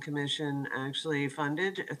Trafficking Commission actually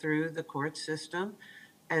funded through the court system.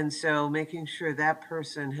 And so making sure that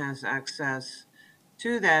person has access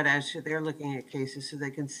to that as they're looking at cases, so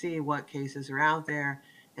they can see what cases are out there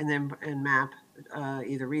and map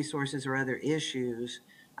either resources or other issues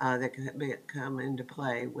that can come into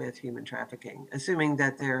play with human trafficking, assuming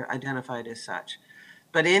that they're identified as such.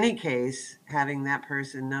 But any case, having that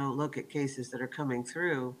person look at cases that are coming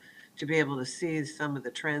through to be able to see some of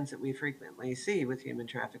the trends that we frequently see with human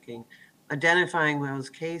trafficking, identifying those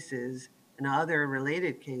cases and other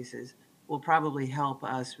related cases will probably help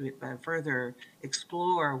us further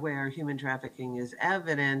explore where human trafficking is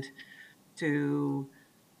evident to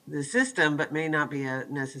the system, but may not be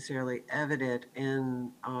necessarily evident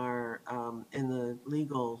in our in the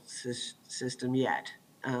legal system yet.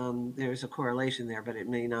 There's a correlation there, but it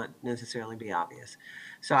may not necessarily be obvious.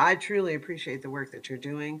 So I truly appreciate the work that you're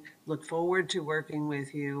doing. Look forward to working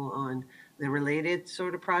with you on the related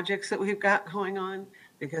sort of projects that we've got going on,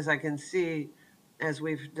 because I can see, as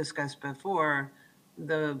we've discussed before,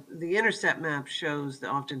 the intercept map shows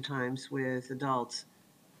that oftentimes with adults,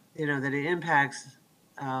 that it impacts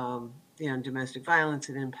domestic violence,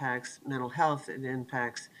 it impacts mental health, it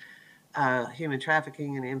impacts human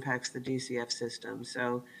trafficking, and impacts the DCF system.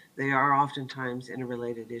 So they are oftentimes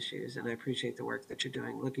interrelated issues, and I appreciate the work that you're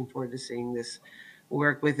doing. Looking forward to seeing this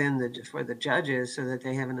work for the judges so that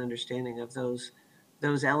they have an understanding of those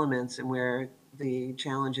elements and where the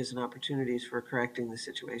challenges and opportunities for correcting the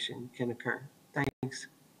situation can occur. Thanks.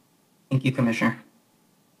 Thank you, Commissioner.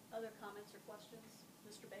 Other comments or questions?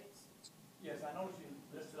 Mr. Bates? Yes, I noticed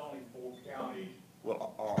you listed only 4 counties.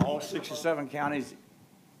 Well, are all 67 counties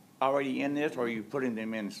already in this, or are you putting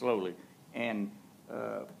them in slowly? And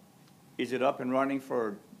is it up and running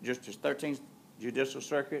for just the 13th Judicial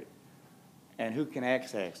Circuit? And who can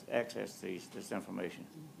access this information?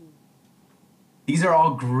 These are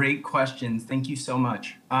all great questions. Thank you so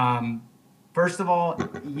much. First of all,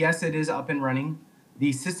 yes, it is up and running.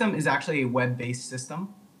 The system is actually a web-based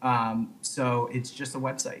system. So it's just a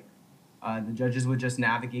website. The judges would just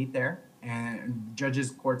navigate there, and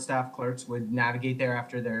judges, court staff, clerks would navigate there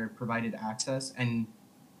after they're provided access. And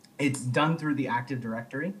it's done through the Active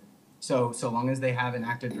Directory. So long as they have an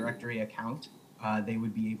Active Directory account, they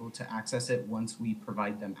would be able to access it once we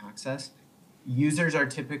provide them access. Users are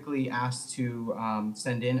typically asked to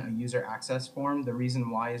send in a user access form. The reason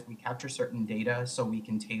why is we capture certain data so we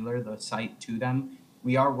can tailor the site to them.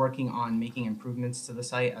 We are working on making improvements to the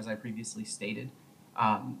site, as I previously stated,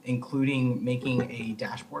 including making a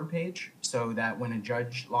dashboard page so that when a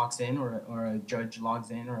judge logs in or a judge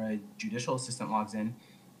logs in or a judicial assistant logs in,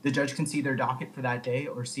 the judge can see their docket for that day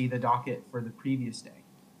or see the docket for the previous day.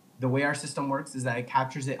 The way our system works is that it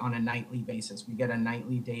captures it on a nightly basis. We get a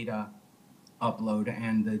nightly data upload,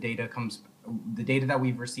 and the data that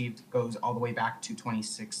we've received goes all the way back to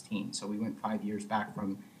 2016. So we went 5 years back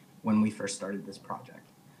from when we first started this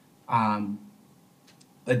project.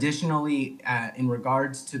 Additionally, in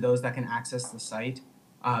regards to those that can access the site,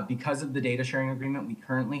 because of the data sharing agreement we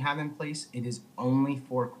currently have in place, it is only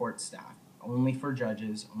for court staff, only for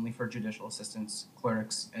judges, only for judicial assistants,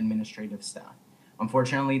 clerks, administrative staff.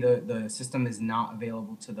 Unfortunately, the system is not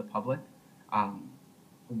available to the public,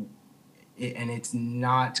 and it's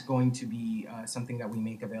not going to be something that we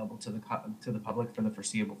make available to the public for the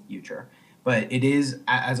foreseeable future. But it is,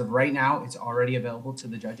 as of right now, it's already available to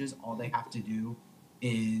the judges. All they have to do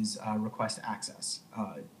is request access.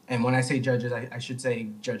 And when I say judges, I should say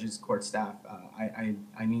judges, court staff.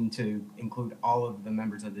 I mean to include all of the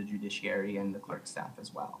members of the judiciary and the clerk staff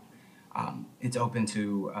as well. It's open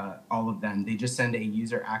to all of them. They just send a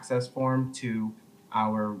user access form to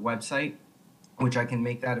our website, which I can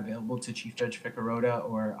make that available to Chief Judge Ficarota,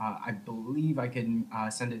 or I believe I can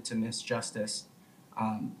send it to Miss Justice,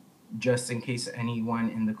 just in case anyone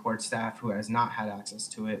in the court staff who has not had access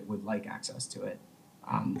to it would like access to it.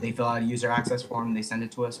 They fill out a user access form, they send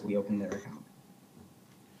it to us, we open their account.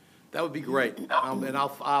 That would be great. And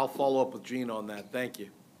I'll follow up with Gene on that. Thank you.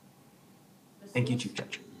 Thank you, Chief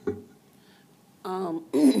Judge.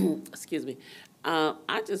 Excuse me.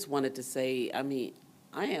 I just wanted to say, I mean,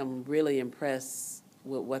 I am really impressed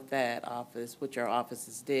with what what your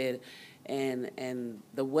offices did and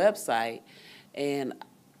the website. And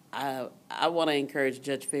I want to encourage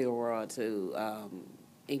Judge Figueroa to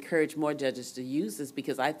encourage more judges to use this,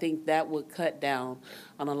 because I think that would cut down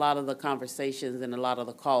on a lot of the conversations and a lot of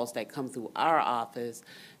the calls that come through our office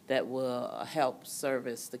that will help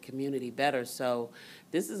service the community better. So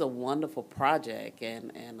this is a wonderful project,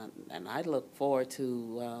 and I look forward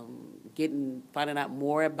to finding out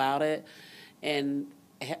more about it and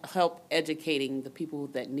help educating the people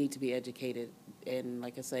that need to be educated. And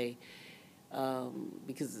like I say,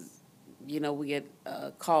 because, you know, we get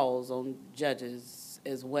calls on judges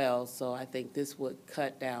as well, so I think this would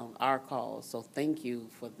cut down our calls. So thank you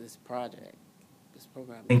for this project, this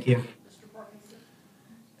program. Thank you.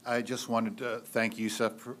 I just wanted to thank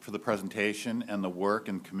Yusef for the presentation and the work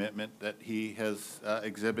and commitment that he has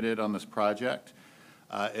exhibited on this project.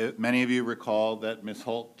 Many of you recall that Ms.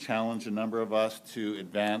 Holt challenged a number of us to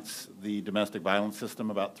advance the domestic violence system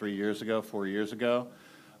about 4 years ago,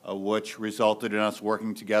 which resulted in us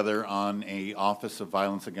working together on a Office of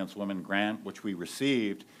Violence Against Women grant, which we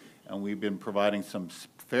received, and we've been providing some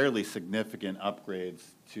fairly significant upgrades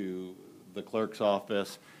to the clerk's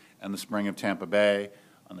office and the Spring of Tampa Bay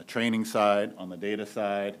on the training side, on the data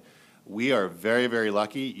side. We are very, very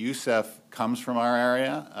lucky. Yusef comes from our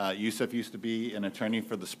area. Yusef used to be an attorney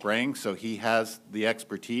for the Spring, so he has the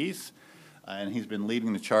expertise, and he's been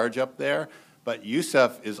leading the charge up there. But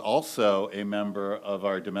Yusef is also a member of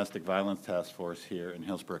our domestic violence task force here in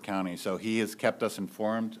Hillsborough County. So he has kept us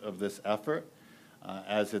informed of this effort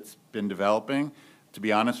as it's been developing. To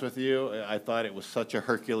be honest with you, I thought it was such a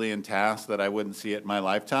Herculean task that I wouldn't see it in my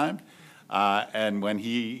lifetime. And when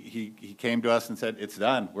he came to us and said, it's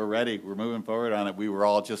done, we're ready, we're moving forward on it, we were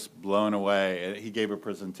all just blown away. He gave a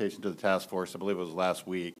presentation to the task force, I believe it was last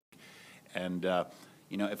week. And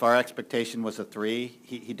you know, if our expectation was a 3,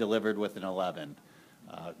 he delivered with an 11.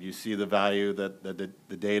 You see the value that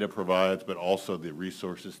the data provides, but also the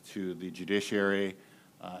resources to the judiciary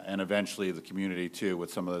and eventually the community too,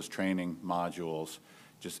 with some of those training modules.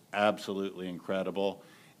 Just absolutely incredible.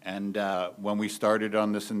 And when we started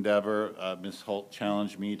on this endeavor, Ms. Holt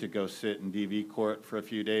challenged me to go sit in DV court for a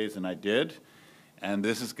few days, and I did. And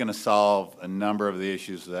this is going to solve a number of the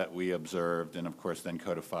issues that we observed and, of course, then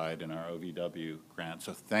codified in our OVW grant.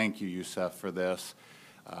 So thank you, Yusef, for this.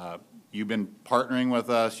 You've been partnering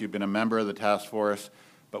with us. You've been a member of the task force,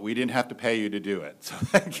 but we didn't have to pay you to do it. So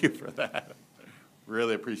thank you for that.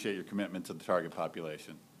 Really appreciate your commitment to the target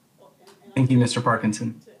population. Thank you, Mr.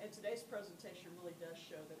 Parkinson. And today's presentation really does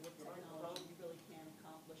show that with technology, you really can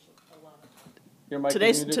accomplish a lot of.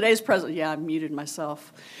 Today's present. Yeah, I muted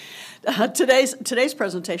myself. Today's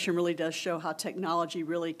presentation really does show how technology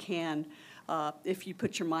really can, if you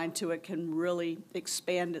put your mind to it, can really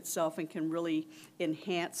expand itself and can really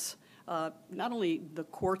enhance not only the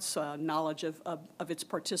court's knowledge of its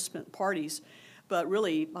participant parties, but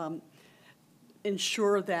really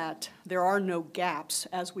ensure that there are no gaps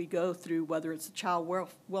as we go through, whether it's the child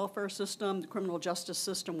welfare system, the criminal justice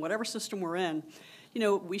system, whatever system we're in. You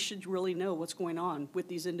know, we should really know what's going on with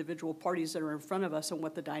these individual parties that are in front of us and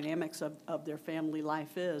what the dynamics of their family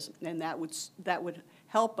life is. And that would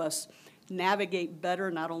help us navigate better,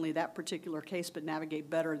 not only that particular case, but navigate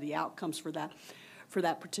better the outcomes for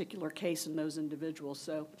that particular case and those individuals.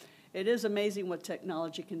 So it is amazing what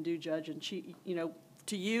technology can do, Judge. And you know,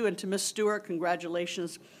 to you and to Ms. Stewart,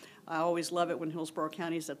 congratulations. I always love it when Hillsborough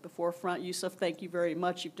County is at the forefront. Yusuf, thank you very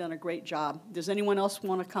much. You've done a great job. Does anyone else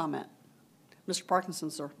want to comment? Mr. Parkinson,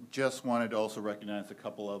 sir. Just wanted to also recognize a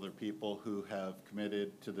couple other people who have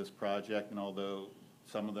committed to this project, and although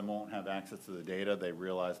some of them won't have access to the data, they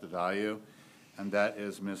realize the value. And that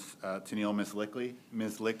is Ms. Tennille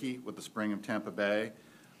Mislicki with the Spring of Tampa Bay,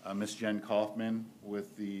 Ms. Jen Kaufman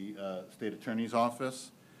with the State Attorney's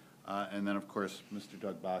Office, and then, of course, Mr.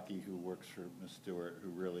 Doug Bakke, who works for Ms. Stewart, who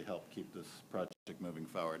really helped keep this project moving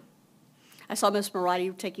forward. I saw Ms.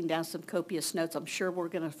 Marotti taking down some copious notes. I'm sure we're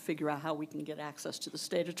going to figure out how we can get access to the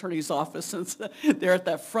State Attorney's Office, since they're at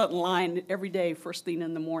that front line every day, first thing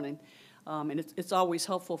in the morning. And it's always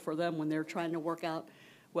helpful for them when they're trying to work out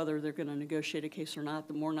whether they're going to negotiate a case or not.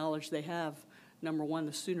 The more knowledge they have, number one,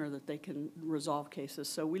 the sooner that they can resolve cases.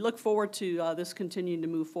 So we look forward to this continuing to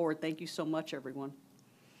move forward. Thank you so much, everyone.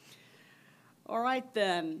 All right,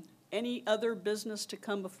 then. Any other business to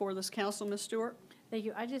come before this council, Ms. Stewart? Thank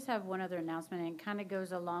you. I just have one other announcement, and it kind of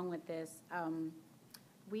goes along with this.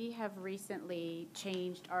 We have recently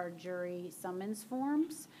changed our jury summons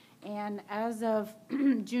forms, and as of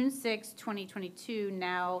June 6, 2022,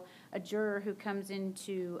 now a juror who comes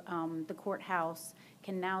into the courthouse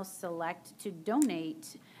can now select to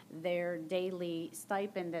donate their daily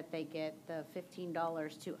stipend that they get, the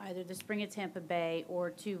 $15, to either the Spring of Tampa Bay or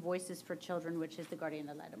to Voices for Children, which is the Guardian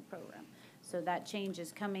Ad Litem program. So that change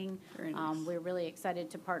is coming. Very nice. We're really excited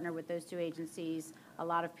to partner with those two agencies. A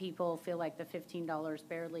lot of people feel like the $15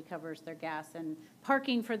 barely covers their gas and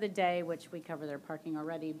parking for the day, which we cover their parking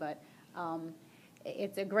already, but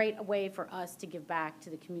it's a great way for us to give back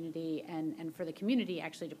to the community and for the community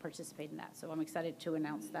actually to participate in that. So I'm excited to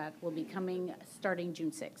announce that will be coming starting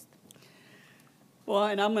June 6th. Well,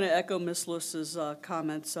 and I'm going to echo Ms. Lewis's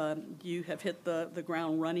comments. You have hit the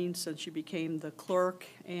ground running since you became the clerk,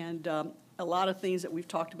 and a lot of things that we've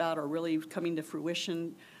talked about are really coming to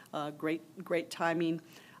fruition. Great timing.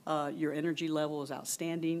 Your energy level is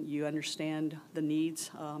outstanding. You understand the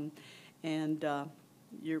needs, and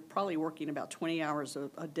you're probably working about 20 hours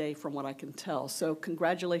a day from what I can tell. So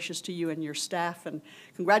congratulations to you and your staff, and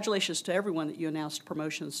congratulations to everyone that you announced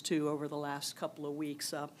promotions to over the last couple of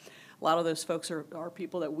weeks. A lot of those folks are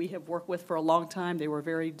people that we have worked with for a long time. They were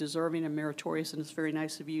very deserving and meritorious, and it's very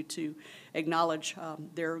nice of you to acknowledge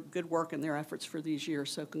their good work and their efforts for these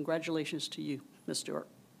years. So congratulations to you, Ms. Stewart.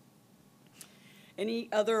 Any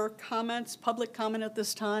other comments, public comment at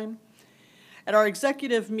this time? At our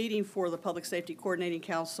executive meeting for the Public Safety Coordinating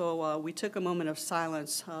Council, we took a moment of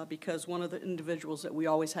silence because one of the individuals that we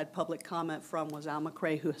always had public comment from was Al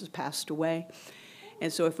McCrae, who has passed away.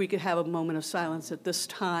 And so if we could have a moment of silence at this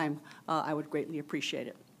time, I would greatly appreciate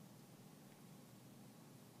it.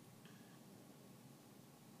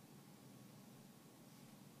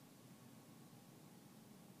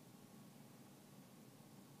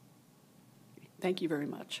 Thank you very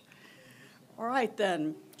much. All right,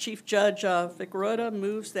 then. Chief Judge Ficarota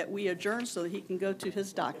moves that we adjourn so that he can go to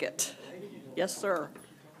his docket. Yes, sir.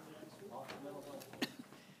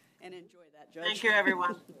 And enjoy that, Judge. Thank you,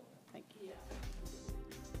 everyone.